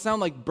Jesus, or do I sound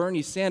like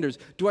Bernie Sanders?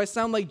 Do I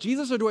sound like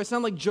Jesus, or do I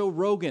sound like Joe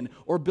Rogan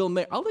or Bill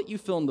Maher? I'll let you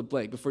fill in the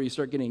blank before you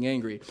start getting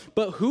angry.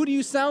 But who do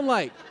you sound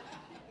like?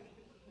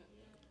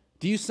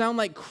 Do you sound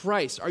like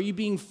Christ? Are you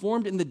being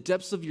formed in the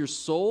depths of your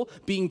soul,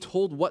 being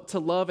told what to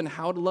love and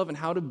how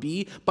to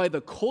be by the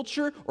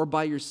culture or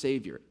by your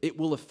Savior? It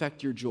will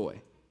affect your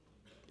joy.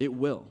 It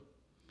will.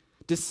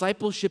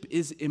 Discipleship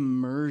is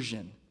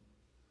immersion.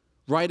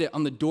 Write it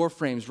on the door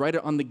frames, write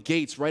it on the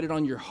gates, write it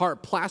on your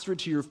heart, plaster it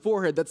to your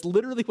forehead. That's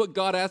literally what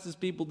God asks his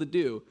people to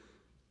do.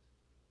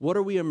 What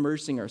are we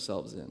immersing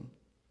ourselves in?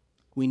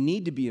 We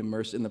need to be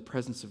immersed in the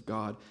presence of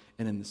God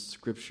and in the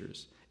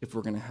scriptures if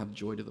we're going to have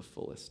joy to the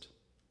fullest.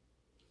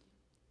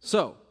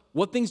 So,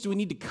 what things do we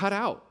need to cut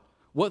out?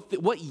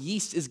 What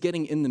yeast is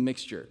getting in the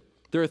mixture?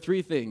 There are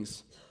three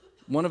things.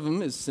 One of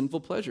them is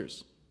sinful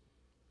pleasures.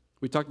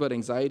 We talked about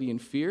anxiety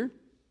and fear.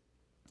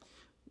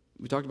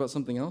 We talked about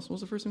something else. What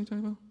was the first thing we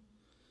talked about?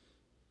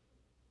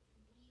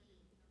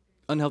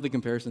 Unhealthy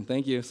comparison.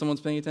 Thank you.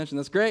 Someone's paying attention.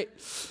 That's great.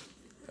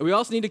 We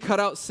also need to cut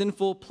out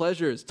sinful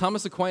pleasures.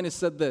 Thomas Aquinas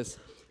said this: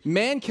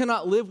 man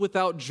cannot live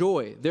without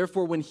joy.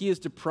 Therefore, when he is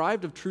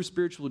deprived of true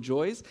spiritual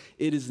joys,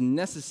 it is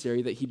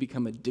necessary that he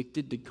become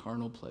addicted to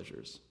carnal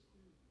pleasures.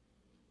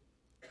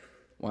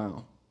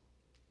 Wow.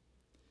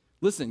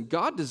 Listen,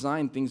 God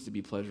designed things to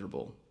be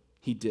pleasurable.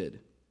 He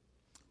did.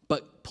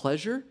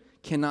 pleasure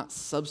cannot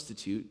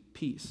substitute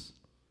peace.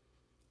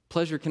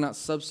 Pleasure cannot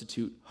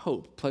substitute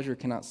hope. Pleasure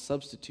cannot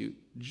substitute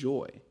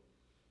joy.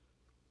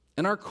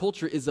 And our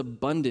culture is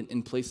abundant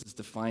in places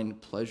to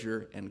find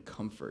pleasure and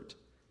comfort,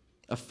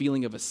 a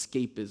feeling of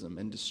escapism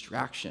and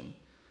distraction.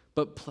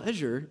 But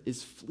pleasure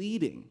is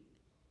fleeting,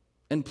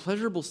 and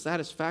pleasurable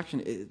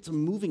satisfaction, it's a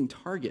moving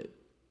target.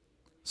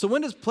 So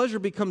when does pleasure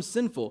become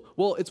sinful?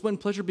 Well, it's when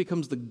pleasure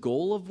becomes the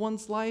goal of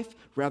one's life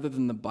rather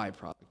than the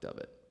byproduct of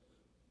it.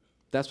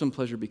 That's when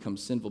pleasure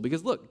becomes sinful.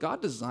 Because look,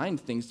 God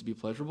designed things to be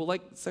pleasurable,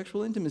 like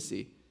sexual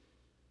intimacy.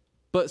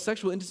 But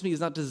sexual intimacy is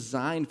not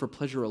designed for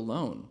pleasure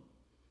alone.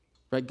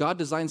 Right? God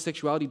designed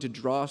sexuality to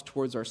draw us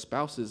towards our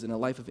spouses in a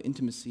life of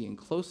intimacy and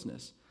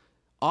closeness.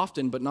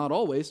 Often, but not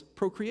always,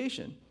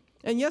 procreation.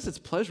 And yes, it's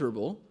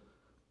pleasurable,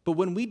 but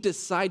when we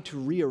decide to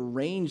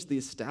rearrange the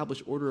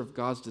established order of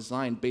God's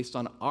design based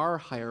on our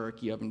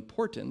hierarchy of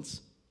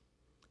importance,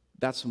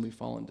 that's when we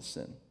fall into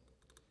sin.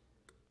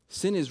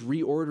 Sin is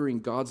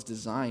reordering God's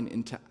design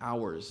into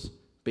ours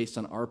based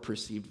on our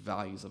perceived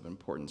values of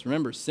importance.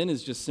 Remember, sin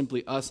is just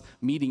simply us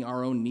meeting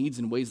our own needs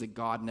in ways that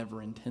God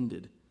never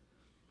intended.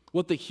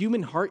 What the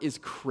human heart is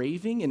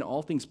craving in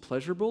all things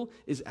pleasurable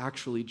is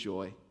actually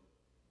joy.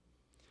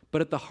 But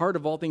at the heart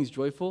of all things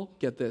joyful,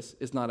 get this,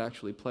 is not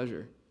actually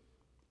pleasure.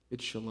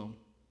 It's shalom.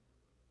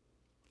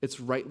 It's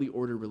rightly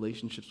ordered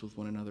relationships with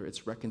one another.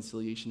 It's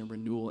reconciliation and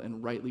renewal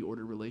and rightly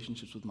ordered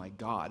relationships with my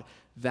God.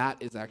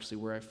 That is actually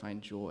where I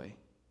find joy.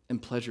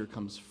 And pleasure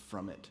comes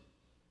from it,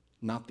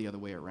 not the other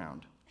way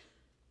around.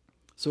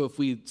 So if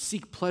we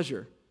seek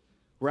pleasure,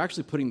 we're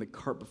actually putting the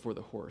cart before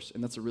the horse,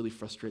 and that's a really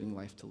frustrating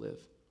life to live.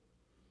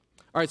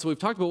 All right, so we've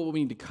talked about what we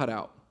need to cut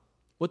out.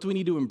 What do we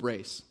need to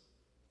embrace?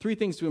 3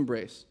 things to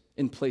embrace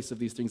in place of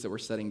these things that we're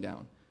setting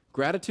down.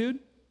 Gratitude,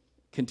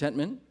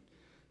 contentment,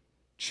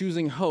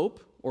 choosing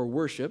hope or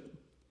worship,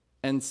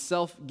 and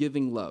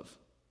self-giving love,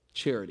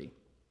 charity.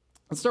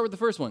 Let's start with the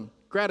first one,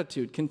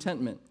 gratitude,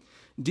 contentment.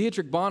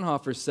 Dietrich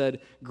Bonhoeffer said,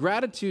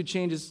 gratitude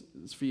changes,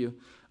 it's for you.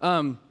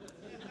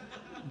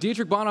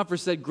 Dietrich Bonhoeffer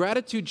said,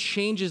 gratitude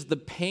changes the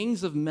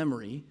pangs of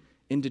memory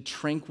into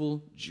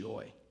tranquil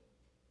joy.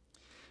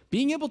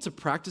 Being able to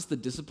practice the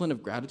discipline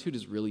of gratitude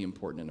is really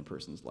important in a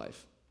person's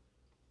life.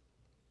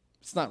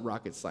 It's not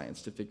rocket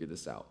science to figure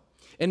this out.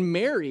 And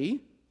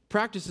Mary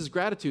practices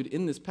gratitude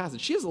in this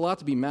passage. She has a lot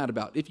to be mad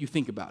about if you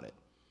think about it.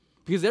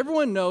 Because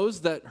everyone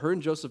knows that her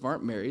and Joseph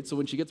aren't married, so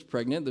when she gets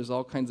pregnant, there's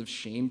all kinds of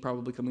shame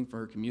probably coming from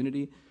her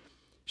community.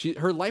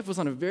 Her life was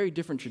on a very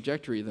different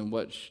trajectory than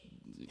what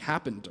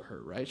happened to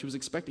her, right? She was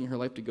expecting her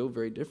life to go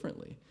very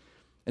differently.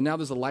 And now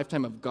there's a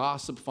lifetime of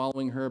gossip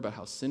following her about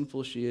how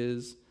sinful she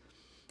is,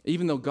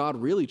 even though God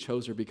really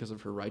chose her because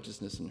of her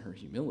righteousness and her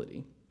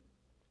humility.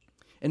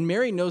 And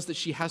Mary knows that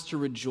she has to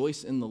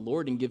rejoice in the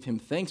Lord and give him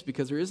thanks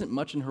because there isn't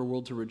much in her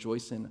world to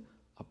rejoice in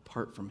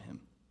apart from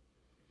him.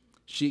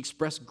 She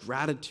expressed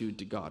gratitude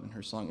to God in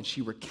her song, and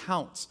she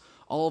recounts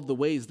all of the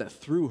ways that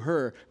through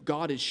her,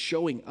 God is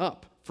showing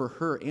up for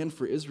her and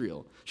for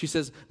Israel. She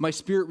says, my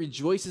spirit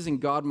rejoices in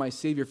God, my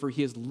Savior, for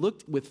he has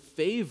looked with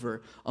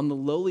favor on the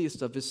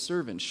lowliest of his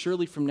servants.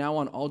 Surely from now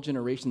on, all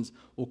generations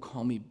will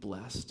call me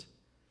blessed.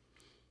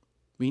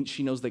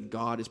 She knows that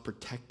God is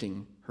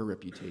protecting her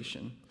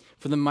reputation.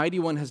 For the Mighty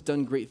One has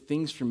done great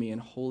things for me,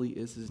 and holy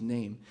is his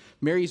name.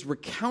 Mary's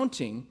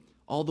recounting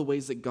all the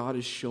ways that God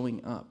is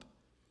showing up.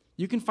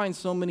 You can find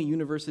so many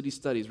university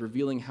studies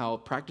revealing how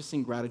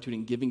practicing gratitude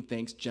and giving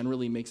thanks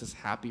generally makes us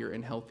happier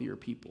and healthier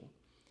people.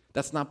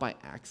 That's not by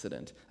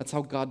accident. That's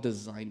how God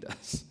designed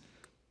us.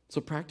 So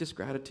practice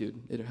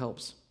gratitude. It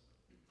helps.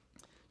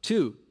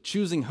 2,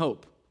 choosing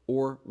hope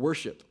or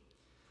worship.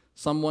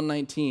 Psalm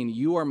 119,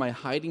 you are my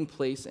hiding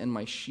place and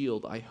my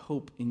shield. I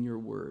hope in your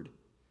word.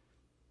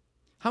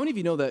 How many of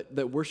you know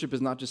that worship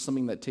is not just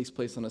something that takes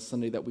place on a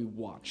Sunday that we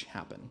watch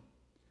happen?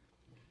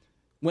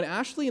 When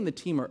Ashley and the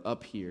team are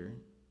up here,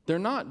 they're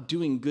not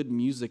doing good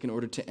music in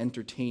order to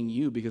entertain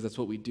you because that's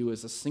what we do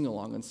as a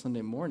sing-along on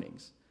Sunday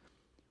mornings.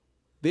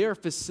 They are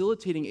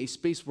facilitating a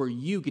space where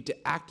you get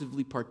to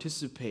actively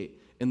participate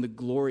in the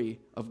glory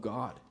of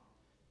God,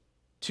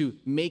 to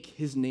make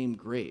his name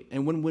great.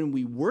 And when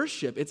we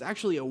worship, it's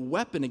actually a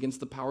weapon against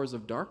the powers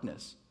of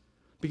darkness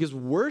because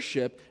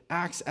worship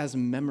acts as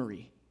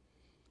memory.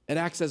 It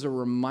acts as a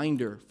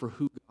reminder for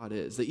who God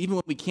is, that even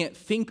when we can't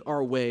think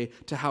our way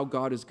to how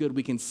God is good,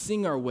 we can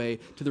sing our way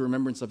to the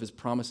remembrance of his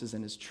promises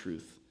and his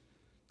truth.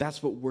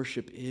 That's what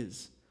worship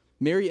is.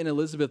 Mary and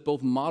Elizabeth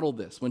both model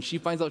this. When she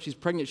finds out she's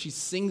pregnant, she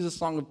sings a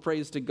song of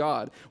praise to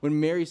God. When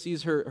Mary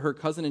sees her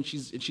cousin and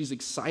she's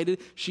excited,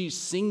 she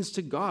sings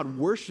to God.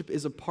 Worship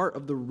is a part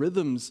of the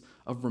rhythms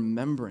of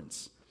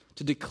remembrance,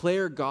 to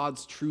declare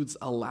God's truths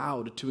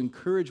aloud, to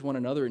encourage one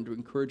another and to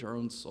encourage our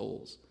own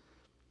souls.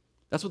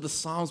 That's what the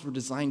Psalms were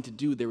designed to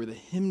do. They were the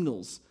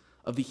hymnals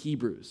of the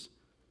Hebrews,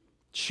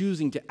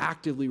 choosing to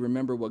actively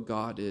remember what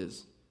God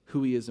is,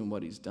 who he is, and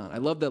what he's done. I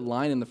love that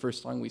line in the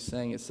first song we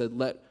sang. It said,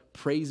 let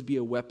praise be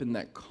a weapon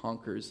that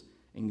conquers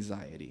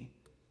anxiety.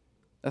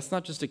 That's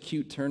not just a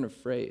cute turn of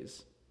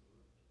phrase.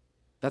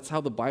 That's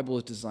how the Bible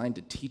is designed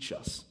to teach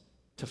us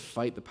to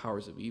fight the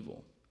powers of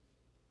evil.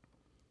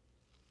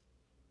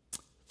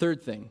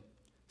 Third thing,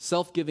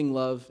 self-giving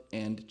love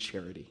and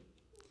charity.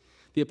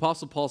 The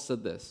Apostle Paul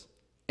said this,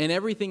 "In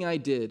everything I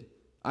did,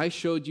 I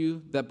showed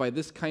you that by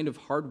this kind of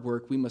hard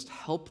work we must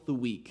help the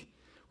weak,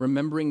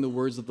 remembering the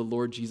words of the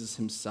Lord Jesus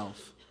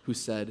himself, who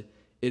said,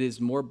 'It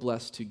is more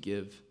blessed to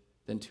give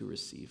than to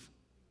receive.'"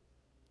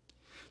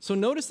 So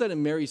notice that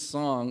in Mary's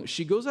song,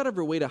 she goes out of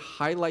her way to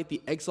highlight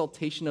the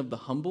exaltation of the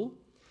humble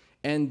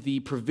and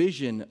the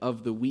provision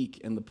of the weak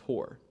and the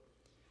poor.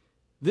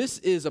 This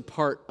is a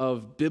part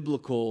of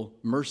biblical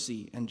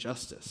mercy and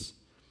justice.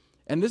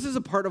 And this is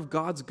a part of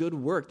God's good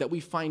work, that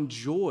we find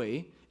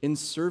joy in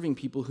serving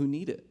people who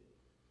need it.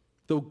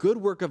 The good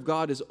work of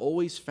God is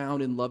always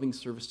found in loving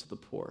service to the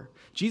poor.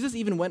 Jesus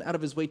even went out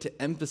of his way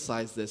to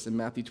emphasize this in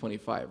Matthew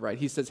 25, right?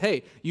 He says,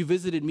 "Hey, you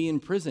visited me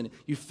in prison.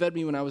 You fed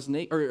me when I was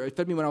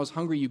fed me when I was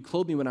hungry. You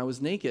clothed me when I was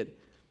naked."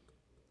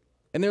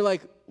 And they're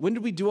like, "When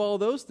did we do all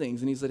those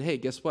things?" And he said, "Hey,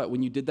 guess what?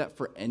 When you did that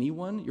for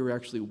anyone, you're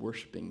actually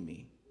worshiping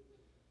me."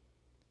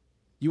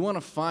 You want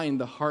to find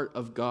the heart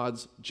of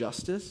God's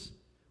justice?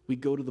 We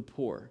go to the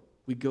poor.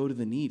 We go to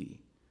the needy.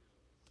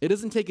 It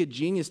doesn't take a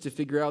genius to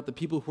figure out that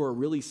people who are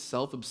really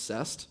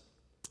self-obsessed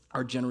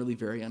are generally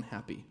very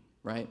unhappy,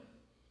 right?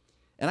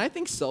 And I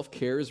think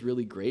self-care is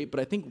really great, but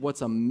I think what's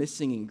a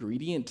missing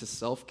ingredient to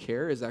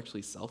self-care is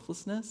actually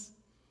selflessness.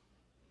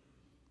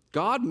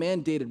 God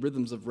mandated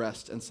rhythms of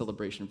rest and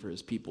celebration for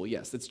his people.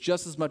 Yes, it's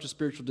just as much a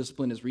spiritual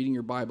discipline as reading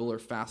your Bible or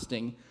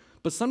fasting.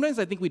 But sometimes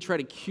I think we try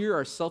to cure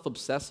our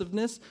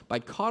self-obsessiveness by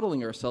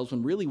coddling ourselves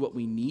when really what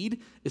we need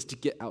is to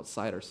get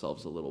outside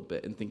ourselves a little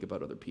bit and think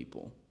about other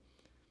people.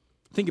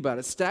 Think about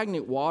it.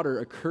 Stagnant water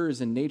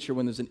occurs in nature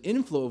when there's an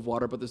inflow of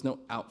water, but there's no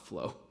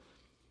outflow.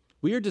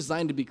 We are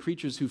designed to be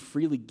creatures who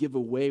freely give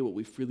away what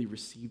we freely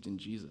received in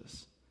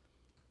Jesus.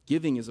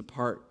 Giving is a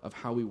part of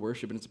how we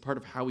worship, and it's a part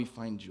of how we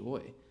find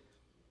joy.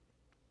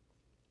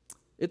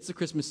 It's the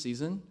Christmas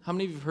season. How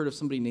many of you have heard of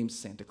somebody named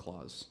Santa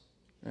Claus,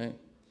 right?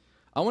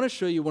 I want to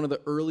show you one of the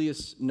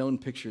earliest known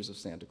pictures of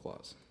Santa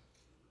Claus.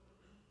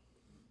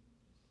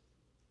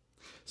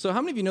 So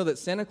how many of you know that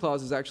Santa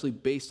Claus is actually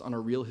based on a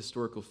real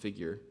historical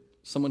figure,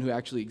 someone who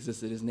actually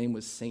existed? His name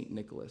was St.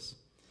 Nicholas.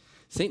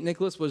 St.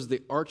 Nicholas was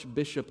the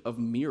Archbishop of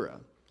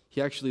Myra.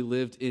 He actually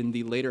lived in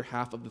the later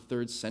half of the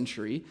 3rd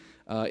century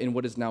in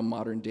what is now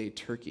modern-day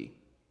Turkey.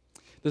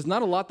 There's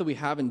not a lot that we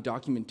have in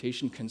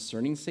documentation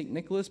concerning St.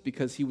 Nicholas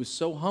because he was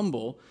so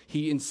humble,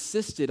 he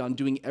insisted on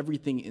doing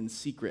everything in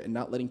secret and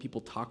not letting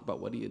people talk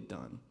about what he had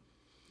done.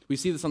 We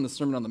see this on the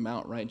Sermon on the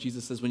Mount, right?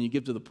 Jesus says, when you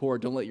give to the poor,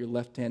 don't let your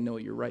left hand know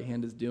what your right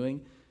hand is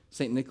doing.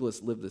 St.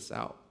 Nicholas lived this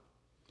out.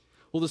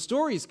 Well, the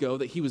stories go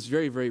that he was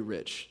very, very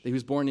rich. That he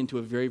was born into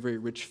a very, very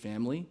rich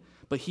family,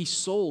 but he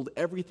sold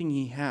everything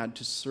he had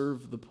to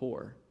serve the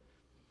poor.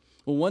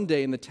 Well, one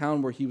day in the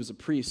town where he was a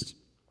priest,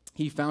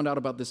 he found out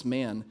about this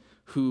man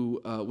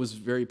who was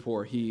very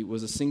poor. He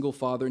was a single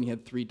father and he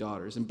had 3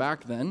 daughters. And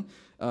back then,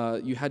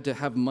 you had to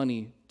have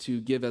money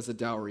to give as a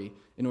dowry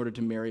in order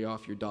to marry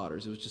off your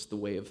daughters. It was just the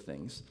way of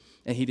things.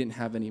 And he didn't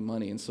have any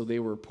money. And so they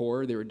were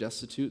poor, they were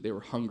destitute, they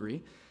were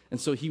hungry.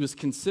 And so he was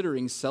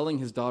considering selling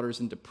his daughters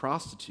into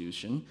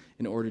prostitution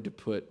in order to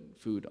put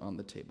food on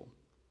the table.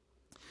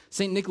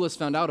 St. Nicholas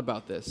found out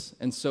about this,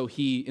 and so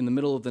he, in the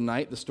middle of the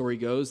night, the story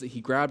goes, that he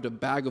grabbed a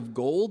bag of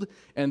gold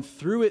and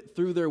threw it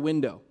through their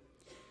window,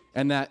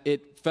 and that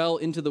it fell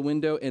into the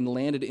window and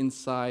landed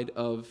inside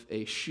of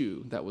a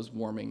shoe that was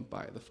warming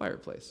by the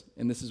fireplace.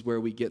 And this is where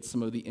we get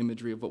some of the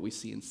imagery of what we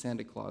see in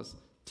Santa Claus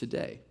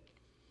today.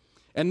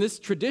 And this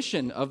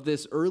tradition of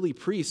this early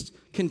priest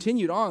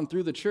continued on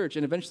through the church,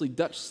 and eventually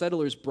Dutch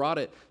settlers brought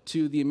it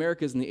to the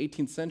Americas in the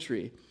 18th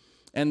century.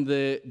 And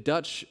the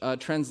Dutch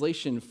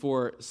translation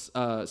for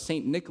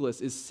St.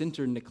 Nicholas is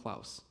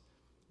Sinterklaas,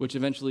 which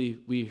eventually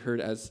we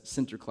heard as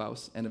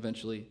Sinterklaas and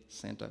eventually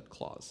Santa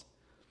Claus.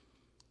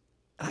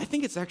 And I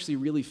think it's actually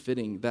really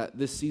fitting that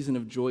this season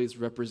of joy is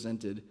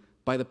represented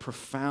by the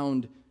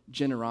profound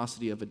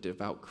generosity of a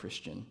devout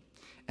Christian.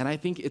 And I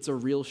think it's a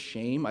real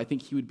shame. I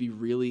think he would be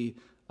really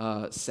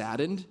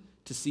saddened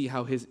to see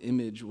how his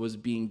image was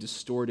being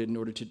distorted in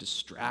order to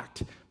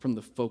distract from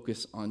the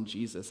focus on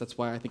Jesus. That's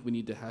why I think we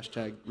need to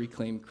hashtag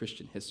reclaim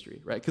Christian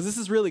history, right? Because this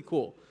is really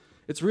cool.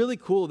 It's really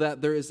cool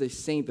that there is a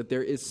saint, that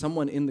there is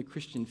someone in the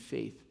Christian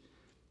faith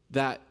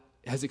that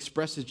has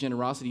expressed his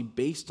generosity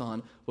based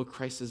on what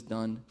Christ has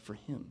done for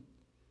him.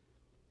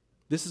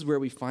 This is where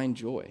we find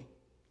joy,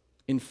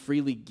 in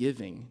freely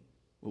giving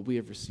what we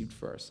have received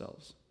for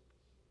ourselves.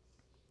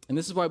 And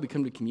this is why we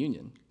come to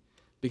communion,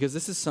 because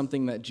this is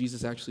something that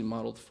Jesus actually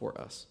modeled for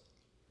us.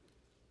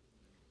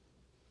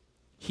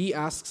 He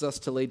asks us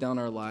to lay down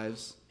our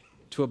lives,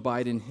 to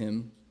abide in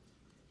him,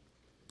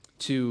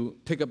 to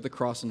pick up the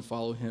cross and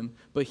follow him,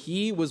 but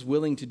he was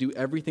willing to do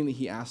everything that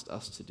he asked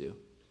us to do.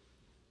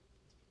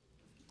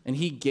 And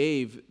he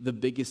gave the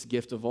biggest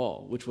gift of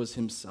all, which was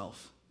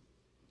himself.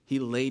 He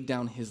laid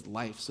down his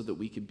life so that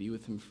we could be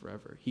with him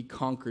forever. He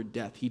conquered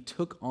death. He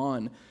took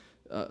on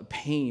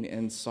pain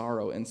and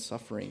sorrow and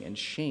suffering and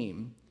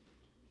shame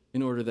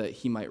in order that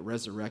he might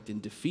resurrect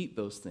and defeat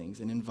those things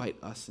and invite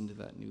us into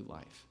that new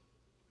life.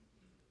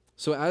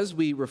 So as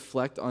we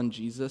reflect on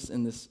Jesus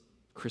in this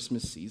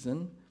Christmas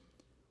season,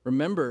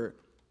 remember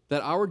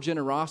that our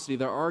generosity,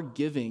 that our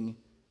giving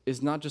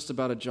is not just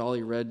about a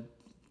jolly red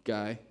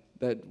guy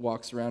that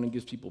walks around and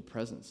gives people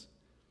presents.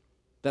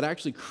 That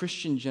actually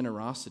Christian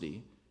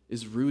generosity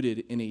is rooted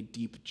in a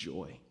deep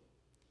joy.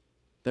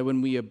 That when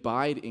we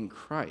abide in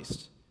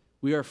Christ,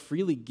 we are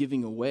freely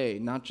giving away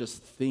not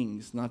just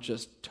things, not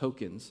just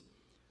tokens.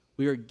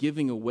 We are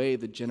giving away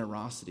the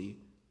generosity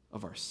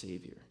of our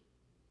Savior.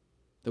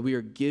 That we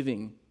are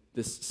giving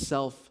this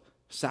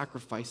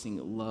self-sacrificing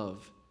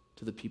love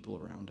to the people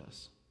around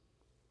us.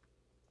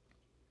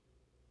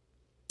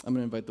 I'm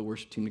going to invite the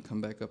worship team to come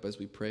back up as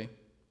we pray.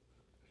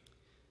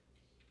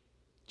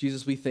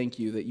 Jesus, we thank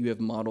you that you have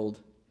modeled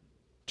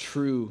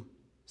true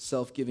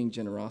self-giving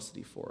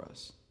generosity for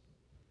us.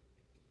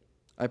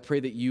 I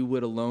pray that you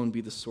would alone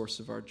be the source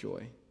of our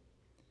joy,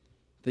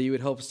 that you would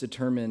help us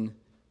determine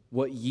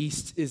what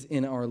yeast is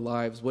in our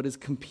lives, what is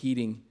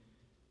competing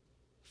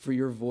for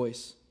your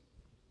voice,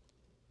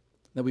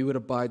 that we would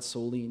abide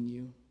solely in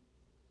you.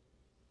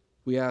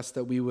 We ask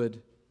that we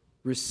would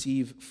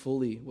receive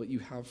fully what you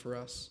have for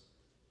us,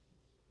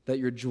 that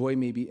your joy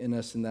may be in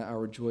us and that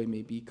our joy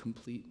may be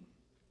complete.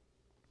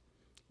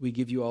 We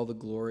give you all the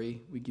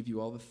glory. We give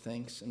you all the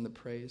thanks and the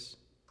praise.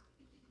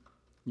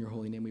 In your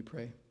holy name we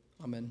pray.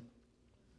 Amen.